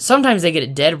 Sometimes they get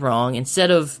it dead wrong.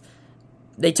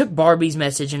 They took Barbie's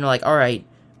message and they're like, alright,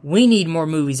 we need more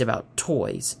movies about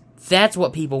toys. That's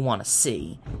what people want to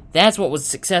see. That's what was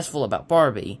successful about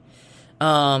Barbie.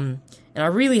 And I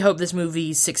really hope this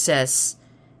movie's success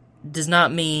does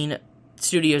not mean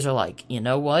studios are like, you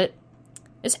know what?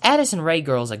 This Addison Rae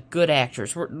girl's a good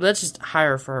actress. Let's just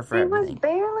hire her for everything. She was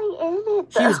barely in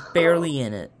it, though. She was barely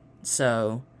in it.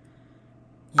 So,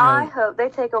 I hope they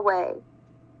take away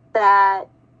that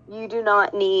you do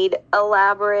not need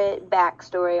elaborate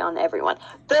backstory on everyone.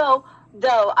 Though,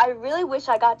 I really wish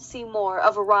I got to see more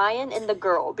of Ryan and the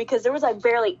girl, because there was,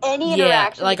 barely any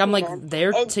interaction. Yeah, I'm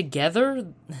they're together?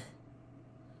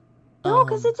 No,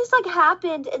 because it just,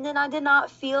 happened, and then I did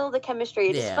not feel the chemistry.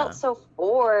 It just felt so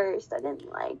forced. I didn't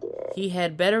like it. He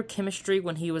had better chemistry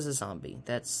when he was a zombie.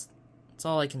 That's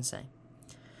all I can say.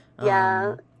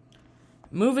 Yeah.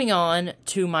 Moving on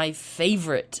to my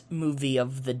favorite movie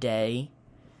of the day,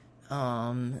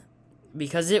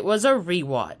 because it was a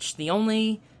rewatch. The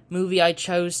only movie I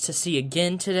chose to see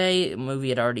again today, a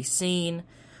movie I'd already seen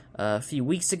a few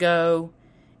weeks ago,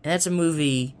 and that's a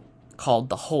movie called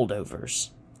The Holdovers.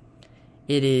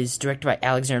 It is directed by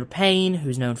Alexander Payne,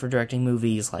 who's known for directing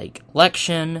movies like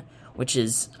Election,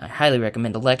 I highly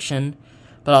recommend Election,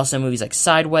 but also movies like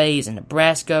Sideways and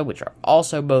Nebraska, which are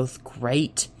also both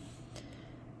great.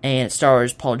 And it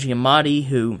stars Paul Giamatti,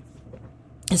 who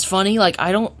is funny.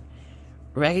 I don't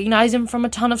recognize him from a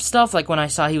ton of stuff. When I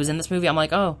saw he was in this movie, I'm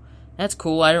like, oh, that's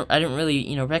cool. I didn't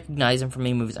really, recognize him from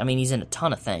any movies. I mean, he's in a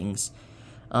ton of things.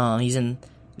 He's in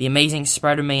The Amazing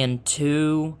Spider-Man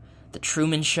 2, The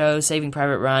Truman Show, Saving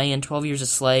Private Ryan, 12 Years a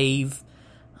Slave.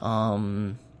 He's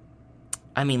in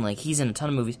a ton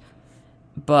of movies.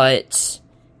 But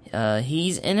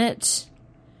he's in it.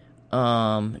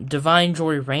 Divine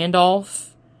Joy Randolph,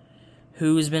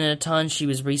 who has been in a ton. She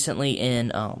was recently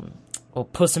in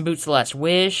Puss in Boots: The Last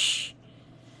Wish.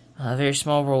 A very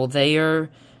small role there.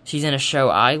 She's in a show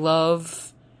I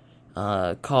love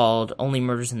called Only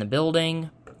Murders in the Building.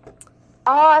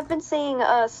 Oh, I've been seeing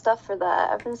stuff for that.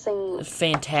 I've been seeing a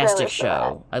fantastic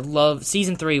show. I love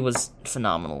season 3 was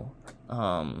phenomenal.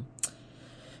 And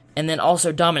then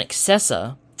also Dominic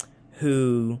Sessa,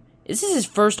 who this is his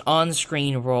first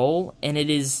on-screen role, and it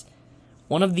is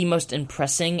one of the most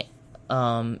impressive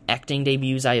acting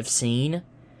debuts I have seen.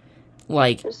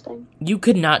 Interesting. You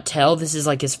could not tell this is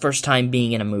his first time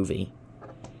being in a movie.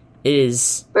 It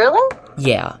is really,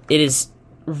 yeah. It is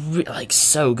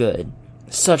so good.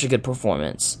 Such a good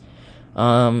performance.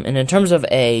 And in terms of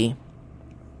a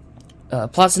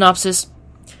plot synopsis,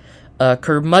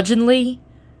 curmudgeonly,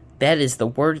 that is the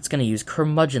word it's going to use,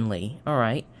 curmudgeonly,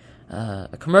 alright. A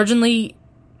curmudgeonly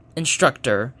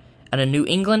instructor at a New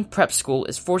England prep school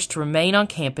is forced to remain on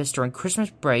campus during Christmas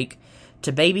break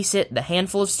to babysit the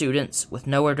handful of students with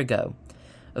nowhere to go.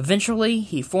 Eventually,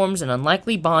 he forms an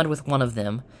unlikely bond with one of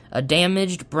them, a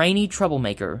damaged, brainy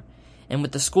troublemaker, and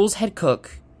with the school's head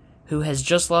cook, who has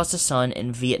just lost a son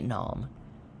in Vietnam.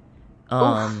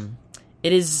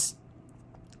 It is.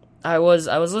 I was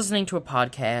listening to a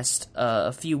podcast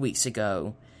a few weeks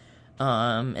ago,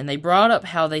 and they brought up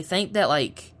how they think that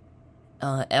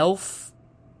Elf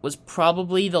was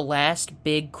probably the last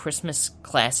big Christmas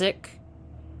classic.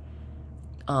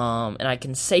 And I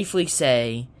can safely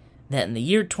say that in the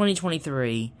year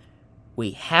 2023,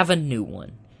 we have a new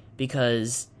one,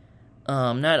 because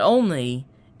not only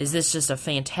is this just a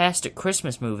fantastic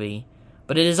Christmas movie,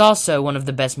 but it is also one of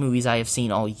the best movies I have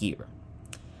seen all year.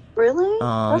 Really?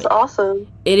 That's awesome.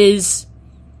 It is,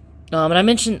 and I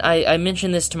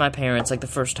mentioned this to my parents the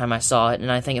first time I saw it,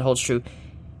 and I think it holds true.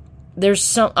 There's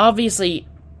some, obviously,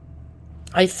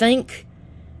 I think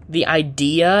the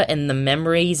idea and the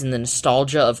memories and the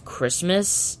nostalgia of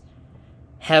Christmas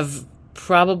have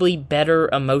probably better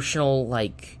emotional,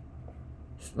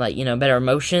 better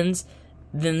emotions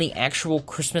than the actual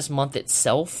Christmas month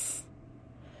itself.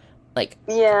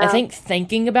 Yeah. I think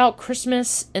thinking about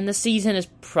Christmas in the season is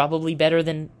probably better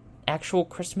than actual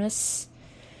Christmas.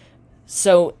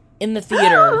 So, in the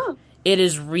theater, it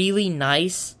is really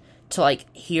nice to,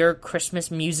 hear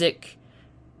Christmas music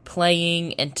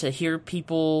playing and to hear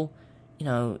people,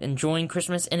 enjoying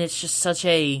Christmas, and it's just such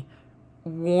a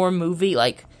warm movie.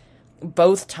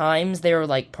 Both times there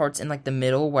were, parts in, the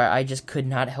middle where I just could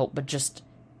not help but just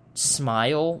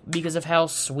smile because of how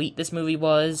sweet this movie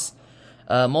was.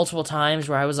 Multiple times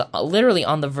where I was literally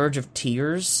on the verge of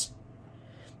tears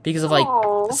because of, like,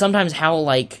 sometimes how,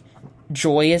 like,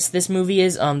 joyous this movie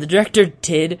is. The director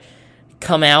did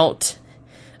come out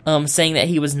saying that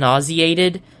he was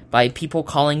nauseated by people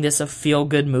calling this a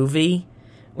feel-good movie,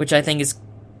 which I think is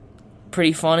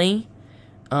pretty funny.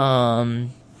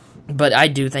 But I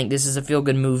do think this is a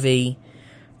feel-good movie.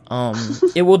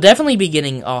 It will definitely be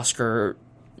getting Oscar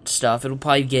stuff. It'll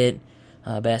probably get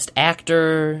Best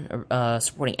Actor,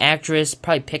 Supporting Actress,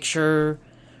 probably Picture,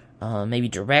 maybe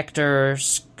Director,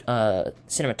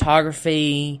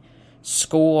 Cinematography,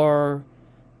 Score.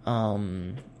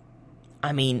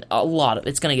 I mean,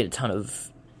 it's going to get a ton of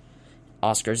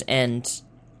Oscars, and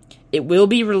it will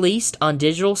be released on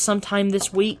digital sometime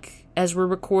this week as we're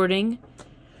recording.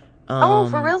 For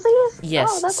realsies? Yes,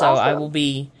 oh, that's so awesome. I will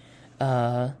be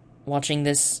watching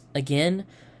this again.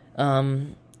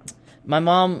 My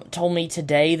mom told me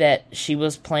today that she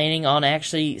was planning on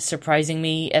actually surprising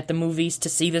me at the movies to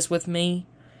see this with me,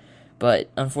 but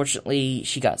unfortunately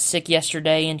she got sick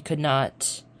yesterday and could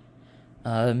not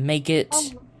make it.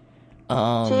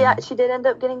 She did end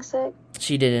up getting sick?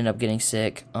 She did end up getting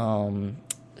sick,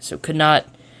 so could not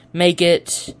make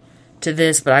it to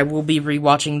this, but I will be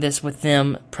rewatching this with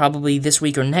them probably this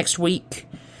week or next week,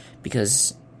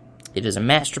 because it is a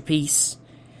masterpiece.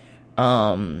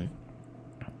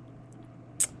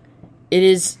 It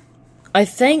is, I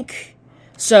think,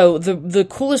 so the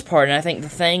coolest part, and I think the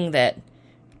thing that,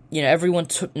 everyone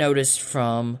took notice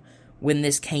from when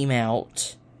this came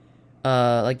out,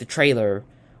 like the trailer,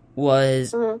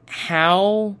 was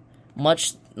how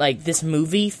much, like, this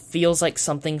movie feels like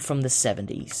something from the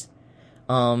 70s.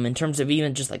 In terms of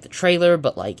even just, like, the trailer,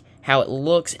 but, like, how it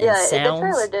looks and sounds. Yeah, the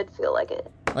trailer did feel like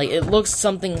it. Like, it looks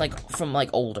something, like, from, like,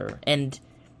 older. And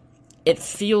it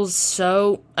feels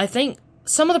so... I think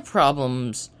some of the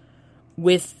problems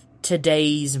with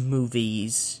today's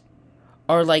movies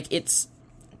are, like, it's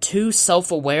too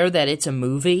self-aware that it's a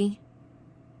movie,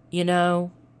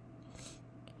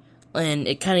 And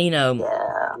it kind of,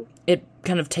 Yeah. it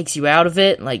kind of takes you out of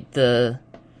it, like, the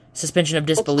suspension of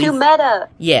disbelief. It's too meta.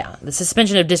 Yeah, the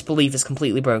suspension of disbelief is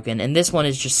completely broken, and this one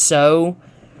is just so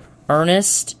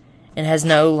earnest and has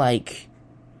no, like,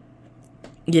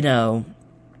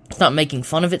 it's not making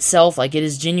fun of itself. Like, it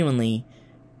is genuinely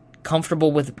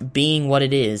comfortable with being what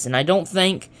it is, and I don't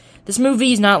think this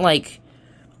movie is not, like,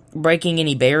 breaking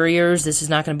any barriers. This is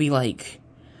not going to be, like,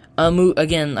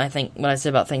 again, I think what I said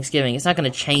about Thanksgiving, it's not going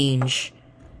to change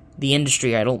the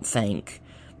industry, I don't think.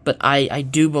 But I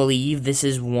do believe this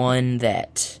is one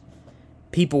that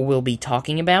people will be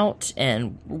talking about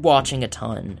and watching a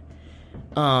ton.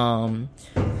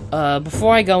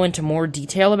 Before I go into more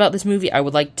detail about this movie, I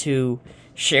would like to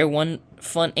share one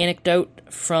fun anecdote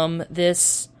from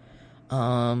this.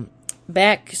 So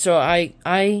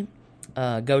I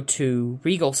go to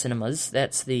Regal Cinemas.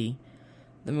 That's the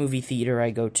movie theater I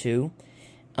go to.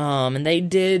 And they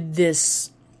did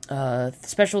this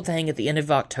special thing at the end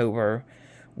of October,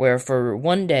 where for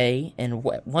one day and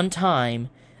one time,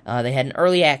 they had an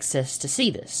early access to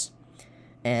see this.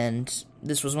 And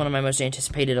this was one of my most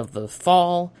anticipated of the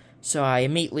fall, so I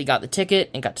immediately got the ticket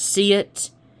and got to see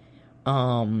it.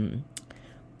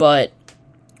 But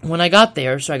when I got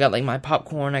there, so I got, like, my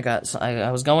popcorn,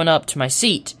 I was going up to my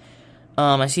seat,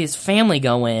 I see this family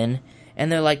go in, and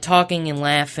they're, like, talking and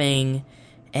laughing,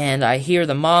 and I hear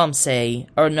the mom say,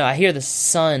 I hear the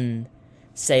son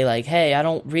say, like, hey, I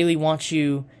don't really want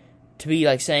you to be,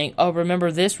 like, saying, oh,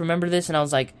 remember this, and I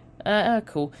was like,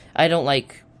 cool. I don't,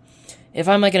 like, if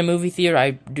I'm, like, in a movie theater,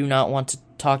 I do not want to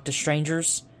talk to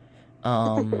strangers,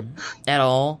 at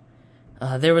all.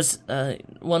 There was,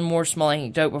 one more small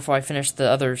anecdote before I finish the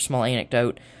other small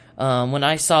anecdote. When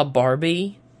I saw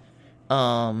Barbie,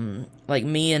 like,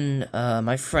 me and,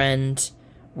 my friend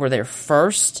were there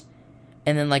first,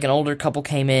 and then, like, an older couple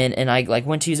came in, and I, like,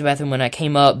 went to use the bathroom. When I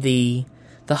came up, the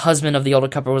husband of the older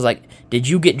couple was like, did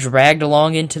you get dragged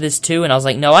along into this too? And I was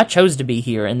like, no, I chose to be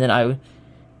here. And then I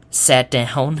sat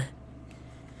down.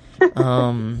 The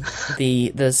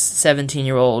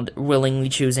 17-year-old willingly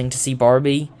choosing to see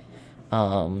Barbie.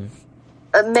 Male.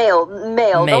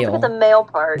 Don't forget the male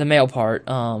part. The male part.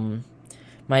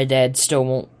 My dad still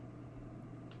won't.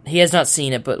 He has not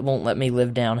seen it, but won't let me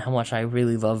live down how much I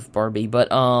really love Barbie. But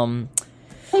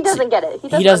he doesn't get it.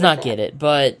 He does not get it.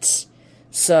 But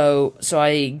so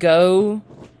I go.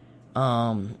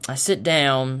 I sit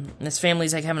down. And this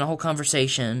family's, like, having a whole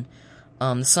conversation.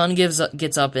 The son gets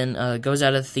up and goes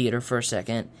out of the theater for a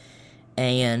second,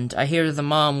 and I hear the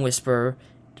mom whisper,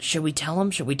 should we tell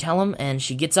him? And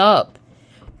she gets up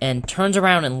and turns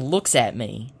around and looks at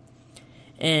me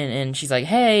and she's like,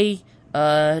 "Hey,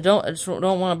 I just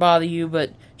don't want to bother you,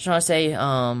 but just want to say,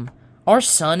 our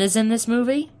son is in this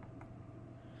movie.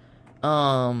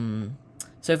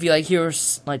 So if you like hear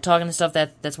us like talking and stuff,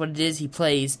 that's what it is. He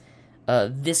plays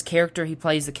this character. He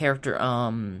plays the character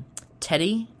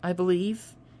Teddy, I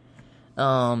believe.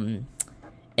 And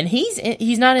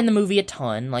he's not in the movie a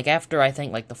ton. Like after I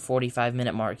think like the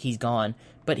 45-minute mark, he's gone,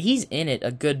 but he's in it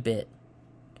a good bit.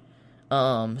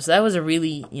 So that was a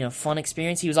really fun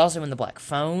experience. He was also in The Black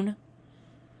Phone.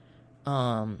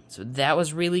 So that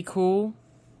was really cool.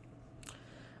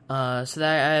 So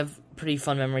that I have pretty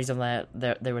fun memories of that.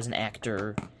 There was an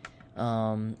actor,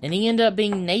 and he ended up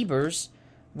being neighbors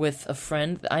with a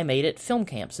friend that I made at film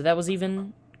camp. So that was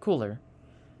even cooler.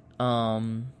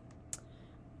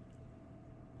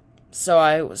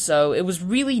 So it was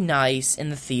really nice in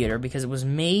the theater because it was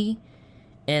me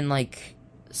and like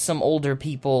some older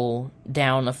people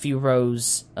down a few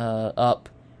rows up,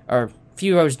 or a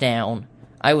few rows down.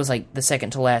 I was like the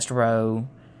second to last row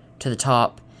to the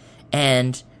top,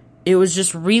 and it was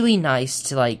just really nice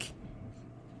to like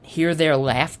hear their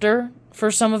laughter for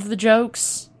some of the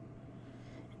jokes.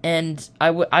 And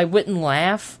I wouldn't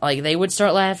laugh, like they would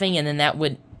start laughing, and then that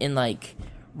would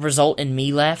result in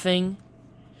me laughing.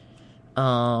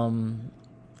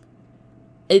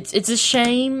 It's a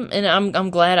shame, and I'm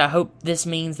glad. I hope this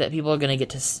means that people are gonna get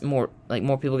to more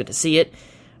people get to see it.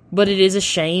 But it is a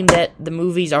shame that the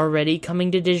movie's already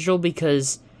coming to digital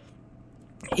because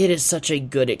it is such a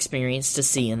good experience to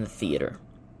see in the theater.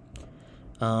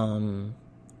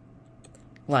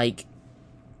 Like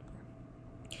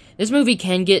this movie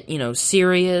can get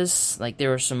serious. Like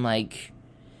there are some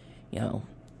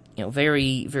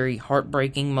very very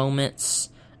heartbreaking moments.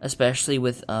 Especially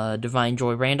with Divine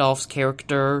Joy Randolph's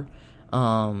character,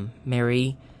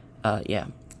 Mary,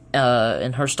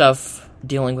 and her stuff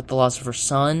dealing with the loss of her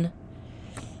son,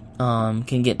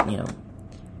 can get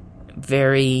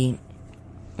very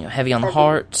heavy on the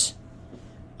heart.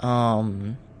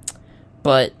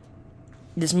 But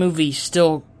this movie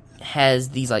still has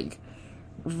these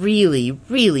really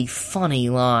really funny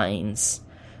lines.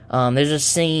 There's a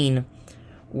scene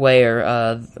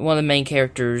where one of the main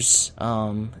characters,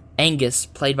 Angus,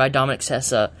 played by Dominic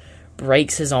Sessa,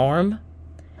 breaks his arm,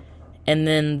 and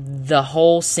then the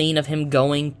whole scene of him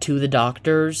going to the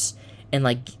doctors and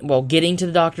getting to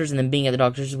the doctors and then being at the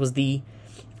doctors was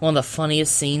one of the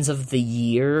funniest scenes of the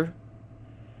year.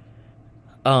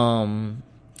 Paul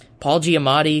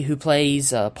Giamatti, who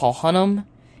plays Paul Hunnam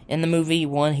in the movie, he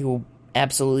will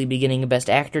absolutely be getting a Best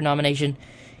Actor nomination.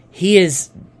 He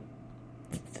is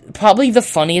probably the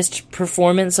funniest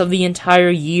performance of the entire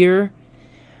year.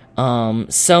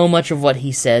 So much of what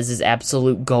he says is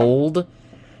absolute gold.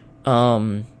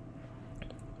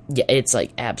 It's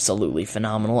absolutely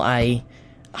phenomenal. I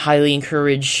highly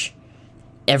encourage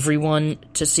everyone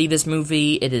to see this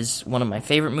movie. It is one of my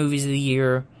favorite movies of the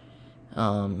year.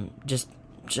 Just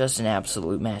an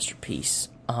absolute masterpiece.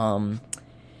 And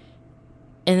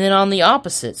then on the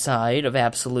opposite side of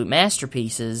absolute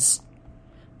masterpieces,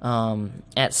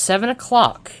 at 7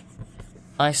 o'clock,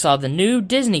 I saw the new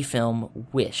Disney film,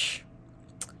 Wish.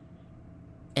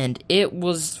 And it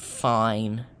was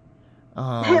fine.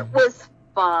 It was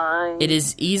fine. It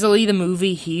is easily the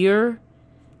movie here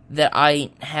that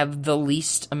I have the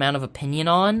least amount of opinion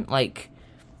on.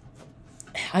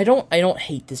 I don't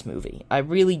hate this movie. I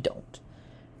really don't.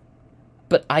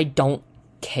 But I don't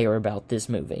care about this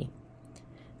movie.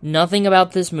 Nothing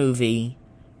about this movie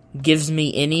gives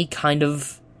me any kind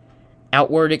of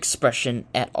outward expression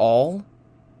at all.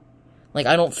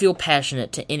 I don't feel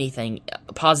passionate to anything,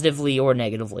 positively or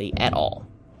negatively, at all,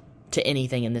 to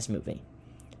anything in this movie.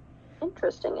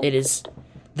 Interesting. It is,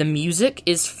 the music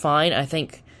is fine. I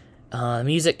think,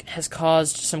 music has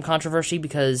caused some controversy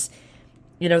because,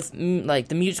 the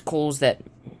musicals that,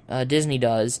 Disney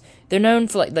does, they're known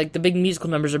for, the big musical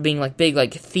numbers are being,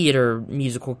 big, theater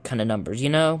musical kind of numbers,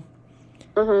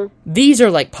 Mm-hmm. These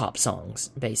are, pop songs,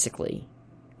 basically.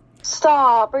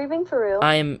 Stop. Are you being for real?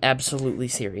 I am absolutely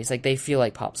serious. They feel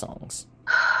like pop songs.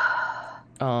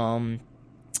 And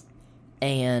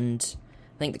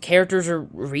I think the characters are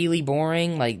really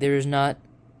boring. There's not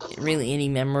really any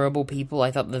memorable people.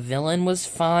 I thought the villain was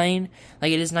fine.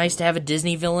 It is nice to have a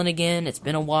Disney villain again. It's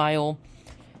been a while.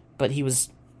 But he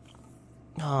was,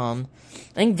 I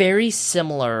think, very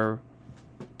similar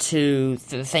to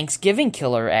the Thanksgiving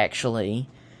Killer, actually.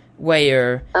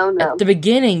 Where at the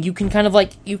beginning you can kind of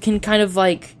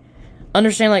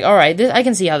understand alright, I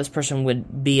can see how this person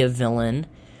would be a villain,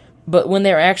 but when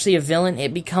they're actually a villain,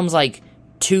 it becomes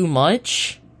too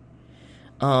much.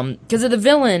 Because at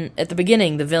the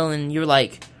beginning, you're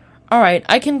alright,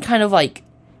 I can kind of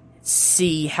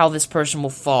see how this person will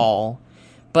fall,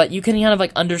 but you can kind of,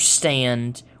 like,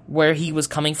 understand where he was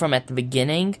coming from at the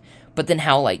beginning, but then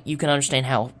how, like, you can understand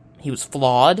how he was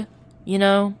flawed, you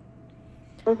know?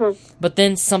 Mm-hmm. But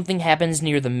then something happens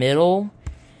near the middle,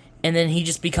 and then he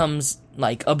just becomes,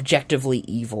 like, objectively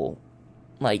evil.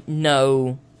 Like,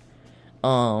 no,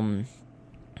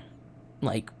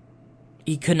 like,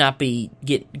 he could not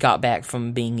got back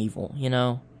from being evil, you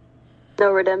know?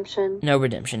 No redemption. No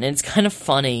redemption. And it's kind of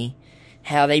funny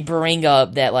how they bring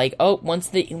up that, like, oh, once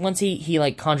he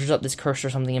like, conjures up this curse or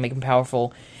something and make him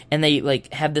powerful, and they,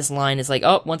 like, have this line, it's like,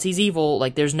 oh, once he's evil,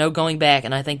 like, there's no going back,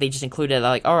 and I think they just included,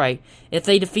 like, alright, if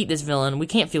they defeat this villain, we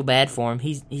can't feel bad for him,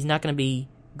 he's not gonna be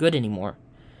good anymore.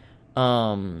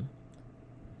 But,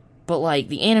 like,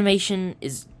 the animation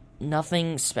is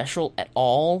nothing special at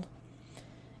all.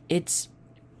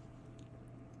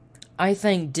 I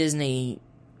think Disney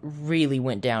really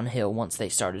went downhill once they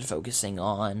started focusing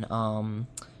on,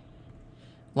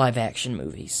 live-action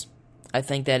movies. I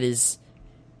think that has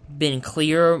been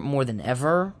clear more than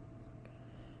ever,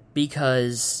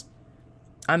 because,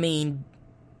 I mean,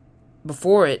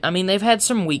 before it, I mean, they've had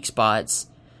some weak spots,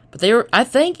 but I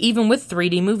think, even with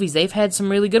 3D movies, they've had some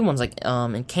really good ones, like,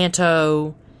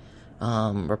 Encanto,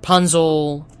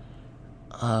 Rapunzel,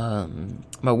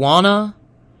 Moana,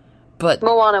 but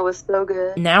Moana was so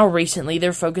good. Now, recently,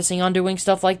 they're focusing on doing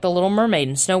stuff like The Little Mermaid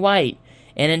and Snow White,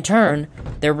 and in turn,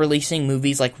 they're releasing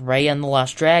movies like Raya and the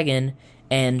Lost Dragon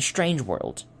and Strange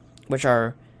World, which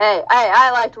are... Hey,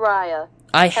 I liked Raya.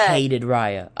 I hated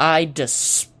Raya. I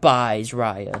despise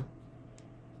Raya.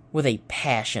 With a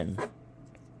passion.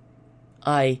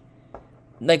 Like,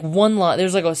 one line...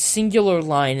 There's, like, a singular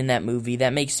line in that movie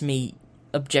that makes me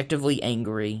objectively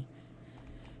angry.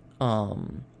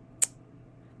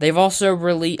 They've also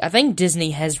I think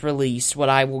Disney has released what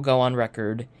I will go on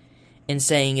record in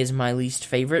saying is my least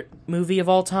favorite movie of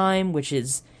all time, which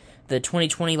is the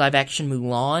 2020 live-action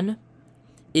Mulan.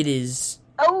 It is...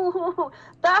 Oh,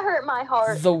 that hurt my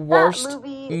heart. The worst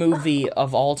movie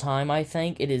of all time, I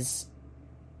think. It is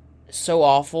so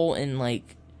awful in,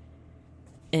 like,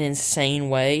 an insane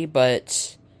way,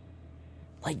 but,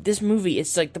 like, this movie,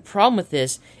 it's, like, the problem with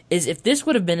this is if this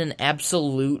would have been an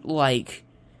absolute, like...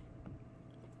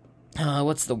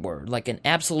 what's the word? Like, an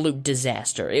absolute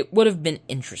disaster. It would have been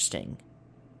interesting.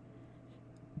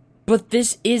 But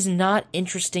this is not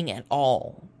interesting at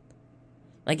all.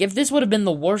 Like, if this would have been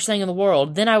the worst thing in the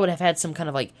world, then I would have had some kind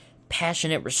of, like,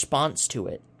 passionate response to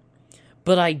it.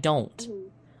 But I don't. Mm-hmm.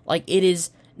 Like, it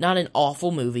is not an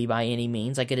awful movie by any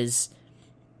means. Like, it is,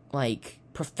 like,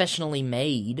 professionally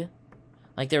made.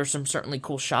 Like, there are some certainly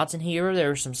cool shots in here.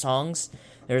 There are some songs.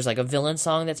 There's, like, a villain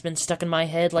song that's been stuck in my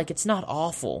head. Like, it's not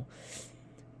awful.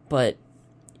 But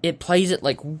it plays it,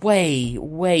 like, way,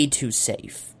 way too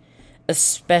safe.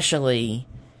 Especially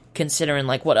considering,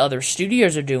 like, what other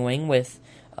studios are doing with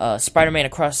Spider-Man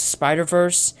Across the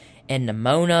Spider-Verse and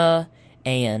Nimona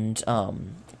and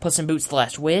Puss in Boots: The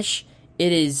Last Wish.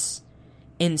 It is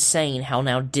insane how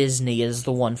now Disney is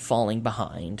the one falling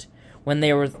behind when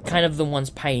they were kind of the ones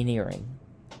pioneering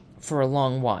for a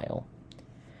long while.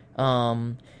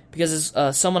 Because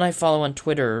someone I follow on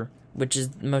Twitter, which is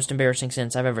the most embarrassing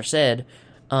sentence I've ever said,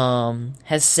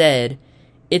 has said,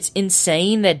 it's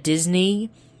insane that Disney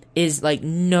is, like,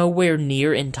 nowhere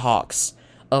near in talks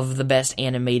of the best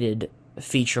animated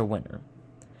feature winner.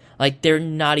 Like, they're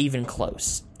not even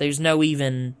close. There's no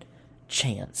even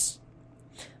chance.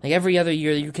 Like, every other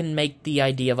year you can make the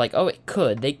idea of, like, oh,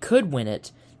 they could win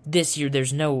it. This year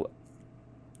there's no,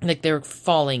 like, they're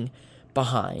falling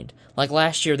behind. Like,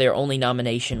 last year, their only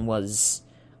nomination was,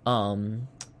 Turning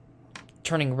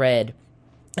Red.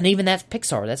 And even that's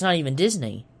Pixar. That's not even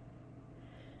Disney.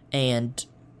 And,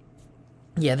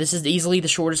 yeah, this is easily the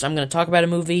shortest I'm going to talk about a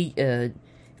movie.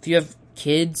 If you have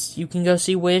kids, you can go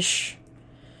see Wish.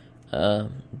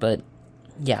 But,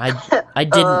 yeah, I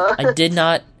did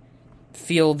not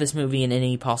feel this movie in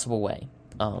any possible way.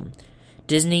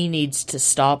 Disney needs to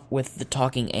stop with the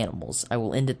talking animals. I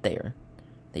will end it there.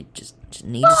 They just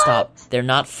need to stop. They're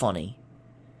not funny.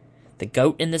 The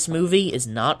goat in this movie is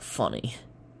not funny.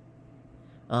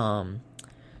 So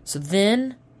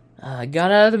then, I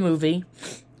got out of the movie.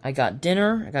 I got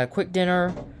dinner. I got a quick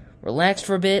dinner. Relaxed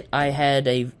for a bit. I had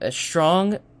a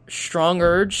strong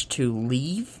urge to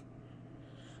leave.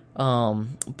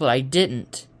 But I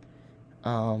didn't.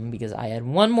 Because I had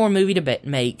one more movie to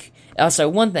make. Also,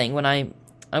 one thing, I'd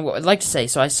like to say,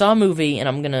 so I saw a movie, and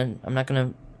I'm not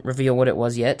gonna reveal what it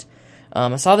was yet.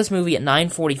 I saw this movie at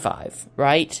 9:45,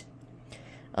 right?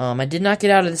 I did not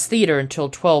get out of this theater until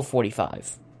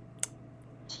 12:45.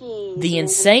 Jeez. The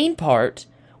insane part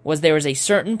was there was a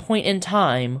certain point in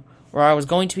time where I was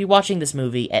going to be watching this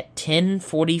movie at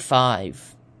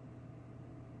 10:45.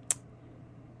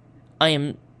 I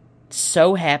am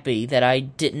so happy that I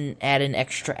didn't add an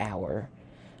extra hour.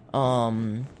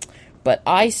 But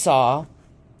I saw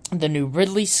the new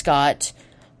Ridley Scott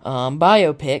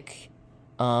biopic,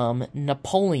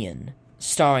 Napoleon,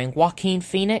 starring Joaquin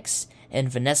Phoenix and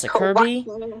Vanessa Kirby.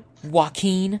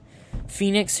 Joaquin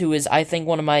Phoenix, who is, I think,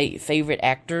 one of my favorite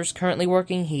actors currently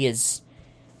working. He is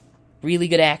a really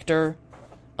good actor.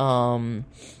 And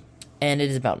it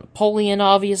is about Napoleon,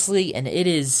 obviously, and it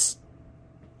is...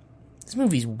 This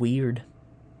movie's weird.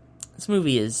 This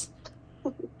movie is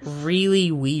really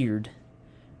weird.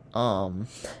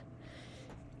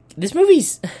 This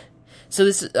movie's... So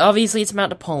this, obviously, it's about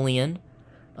Napoleon,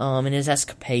 and his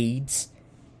escapades.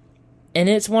 And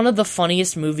it's one of the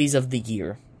funniest movies of the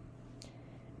year.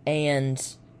 And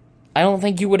I don't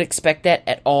think you would expect that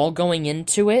at all going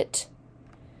into it.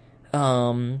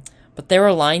 But there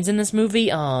are lines in this movie.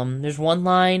 There's one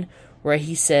line where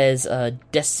he says,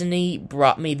 Destiny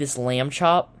brought me this lamb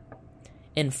chop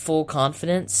in full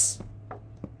confidence.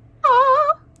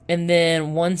 Aww. And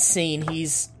then one scene,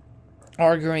 he's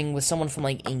arguing with someone from,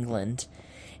 like, England.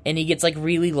 And he gets, like,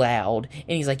 really loud.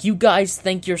 And he's like, you guys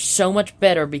think you're so much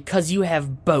better because you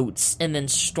have boats. And then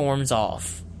storms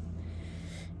off.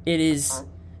 It is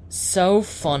so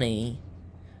funny.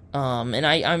 And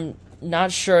I'm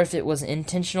not sure if it was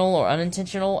intentional or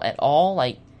unintentional at all.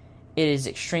 Like, it is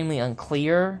extremely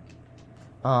unclear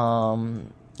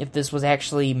if this was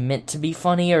actually meant to be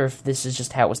funny or if this is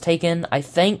just how it was taken. I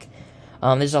think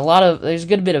there's a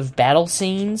good bit of battle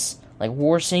scenes, like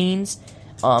war scenes,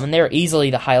 and they're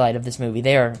easily the highlight of this movie.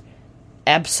 They are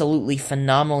absolutely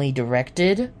phenomenally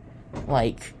directed.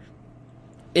 Like,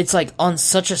 it's like on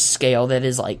such a scale that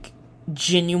is like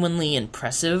genuinely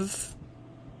impressive.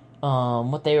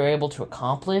 What they were able to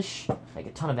accomplish, like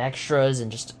a ton of extras,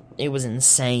 and just, it was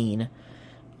insane.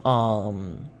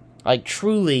 Like,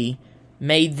 truly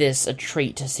made this a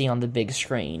treat to see on the big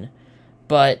screen.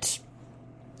 But,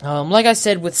 like I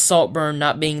said, with Saltburn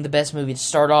not being the best movie to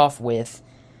start off with,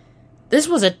 this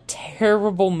was a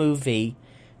terrible movie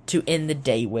to end the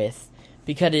day with,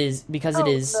 because it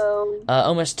is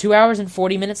almost 2 hours and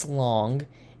 40 minutes long,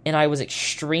 and I was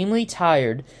extremely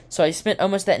tired, so I spent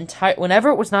almost that entire... Whenever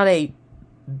it was not a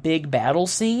big battle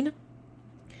scene,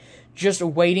 just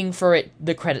waiting for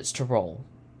the credits to roll.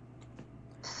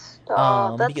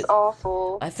 Stop, that's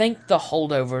awful. I think The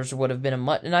Holdovers would have been a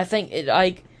much... And I think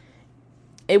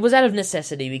it was out of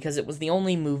necessity, because it was the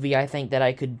only movie I think that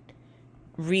I could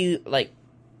really... Like,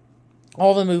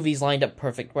 all the movies lined up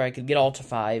perfect where I could get all to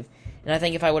 5. And I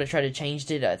think if I would have tried to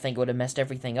change it, I think it would have messed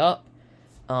everything up.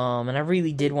 And I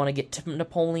really did want to get to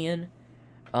Napoleon.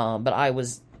 But I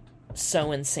was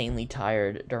so insanely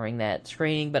tired during that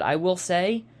screening. But I will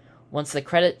say, once the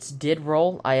credits did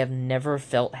roll, I have never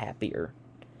felt happier.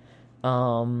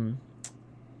 Again,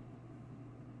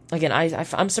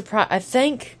 I'm surprised. I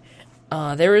think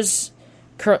there is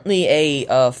currently a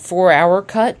 4-hour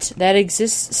cut that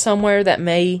exists somewhere that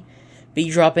may be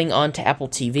dropping onto Apple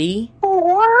TV.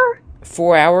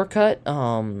 4-hour cut.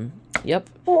 Yep.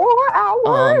 4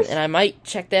 hours. And I might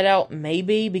check that out,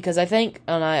 maybe, because I think,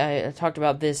 and I talked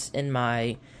about this in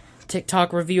my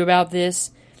TikTok review about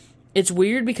this. It's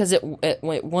weird because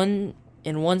in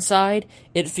one side,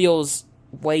 it feels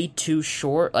way too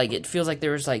short. Like, it feels like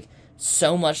there was, like,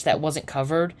 so much that wasn't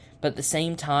covered, but at the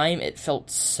same time, it felt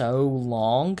so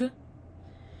long. So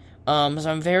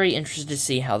I'm very interested to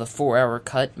see how the 4-hour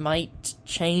cut might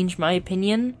change my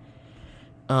opinion.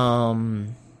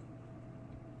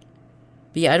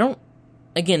 But yeah,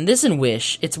 again, this and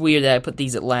Wish, it's weird that I put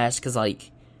these at last, because,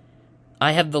 like,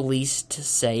 I have the least to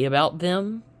say about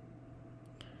them.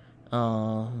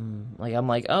 Like, I'm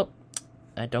like, oh,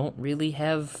 I don't really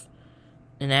have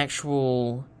an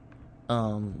actual,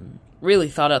 really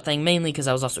thought out thing, mainly because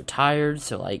I was also tired,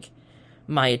 so, like,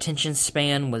 my attention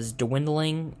span was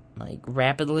dwindling, like,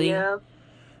 rapidly. Yeah.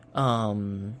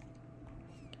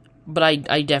 But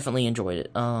I definitely enjoyed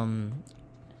it.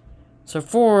 So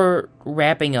for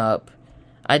wrapping up,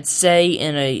 I'd say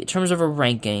in terms of a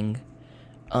ranking,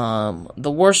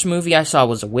 the worst movie I saw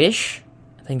was Wish.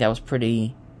 I think that was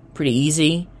pretty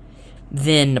easy.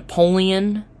 Then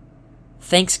Napoleon,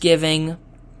 Thanksgiving,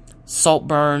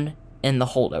 Saltburn, and The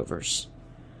Holdovers.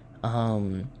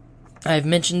 I've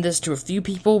mentioned this to a few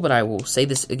people, but I will say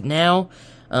this now.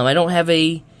 I don't have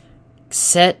a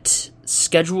set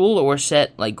schedule or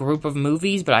set, like, group of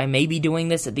movies, but I may be doing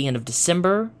this at the end of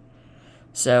December.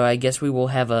 So I guess we will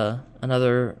have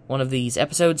another one of these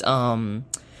episodes.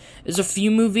 There's a few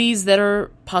movies that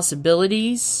are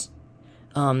possibilities.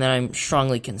 that I'm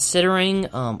strongly considering.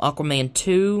 Aquaman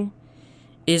 2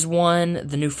 is one.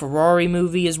 The new Ferrari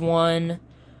movie is one.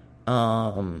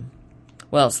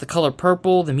 It's The Color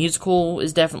Purple. The musical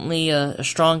is definitely a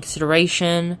strong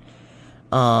consideration.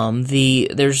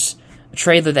 There's a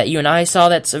trailer that you and I saw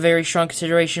that's a very strong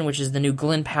consideration, which is the new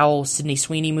Glenn Powell, Sydney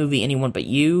Sweeney movie, Anyone But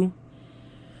You.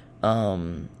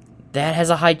 That has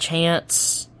a high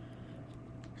chance.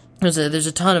 There's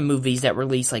a ton of movies that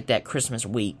release like that Christmas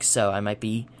week, so I might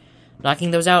be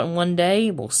knocking those out in one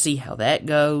day. We'll see how that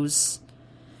goes.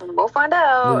 We'll find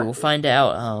out. We will find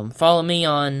out. Follow me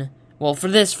on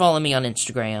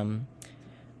Instagram.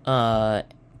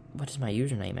 What is my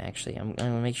username, actually? I'm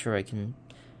going to make sure I can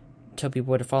tell people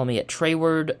where to follow me at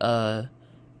Trayward,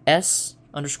 S_S.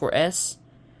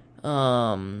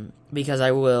 Because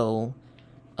I will,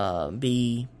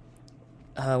 be,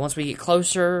 once we get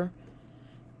closer,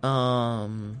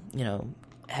 having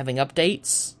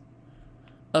updates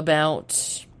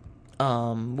about,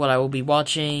 what I will be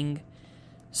watching.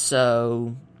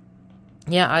 So,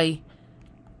 yeah, I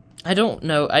don't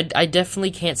know. I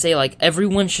definitely can't say, like,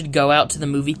 everyone should go out to the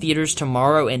movie theaters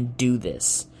tomorrow and do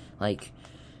this. Like,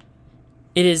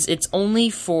 it's only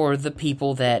for the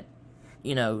people that,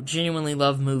 genuinely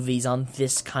love movies on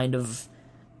this kind of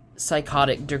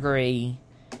psychotic degree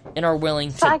and are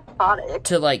willing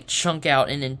to like, chunk out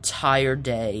an entire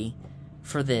day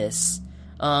for this.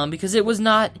 Because it was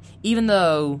not, even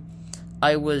though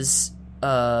I was,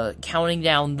 counting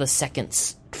down the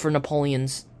seconds for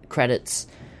Napoleon's credits,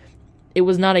 it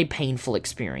was not a painful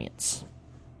experience.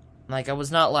 Like, I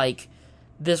was not like,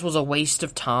 this was a waste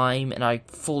of time and I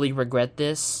fully regret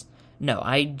this. No,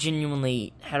 I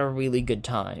genuinely had a really good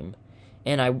time.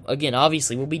 And I, again,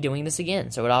 obviously will be doing this again,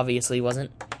 so it obviously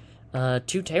wasn't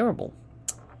too terrible.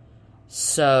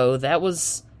 So that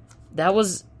was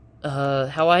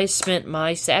how I spent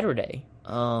my Saturday.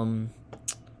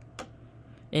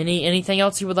 Anything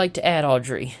else you would like to add,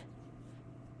 Audrey?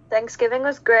 Thanksgiving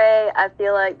was great. I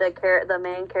feel like the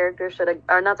main character should have,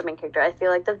 or not the main character, I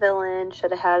feel like the villain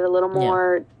should have had a little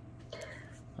more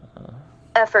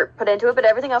effort put into it, but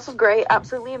everything else was great.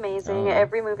 Absolutely amazing.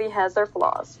 Every movie has their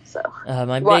flaws, so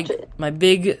my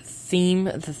big theme,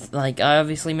 like I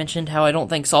obviously mentioned how I don't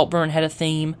think Saltburn had a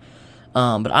theme,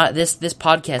 but this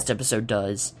podcast episode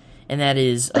does, and that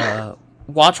is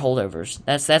watch Holdovers.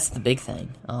 That's the big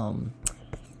thing.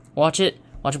 Watch it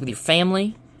with your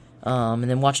family, and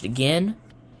then watch it again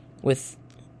with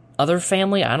other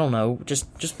family. I don't know. Just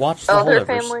watch the other Holdovers.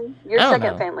 Family. Your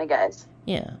second family, guys.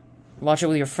 Yeah, watch it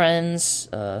with your friends.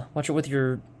 Watch it with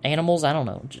your animals. I don't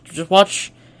know. Just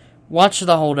watch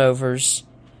the Holdovers.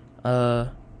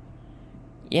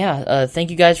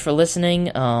 Thank you guys for listening.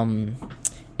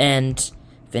 And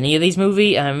if any of these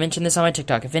movies, I mentioned this on my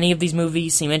TikTok, if any of these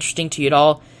movies seem interesting to you at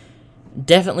all,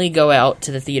 definitely go out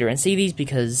to the theater and see these,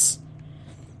 because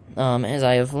as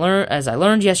I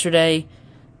learned yesterday,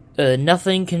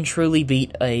 nothing can truly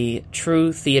beat a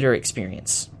true theater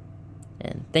experience.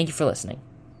 And thank you for listening.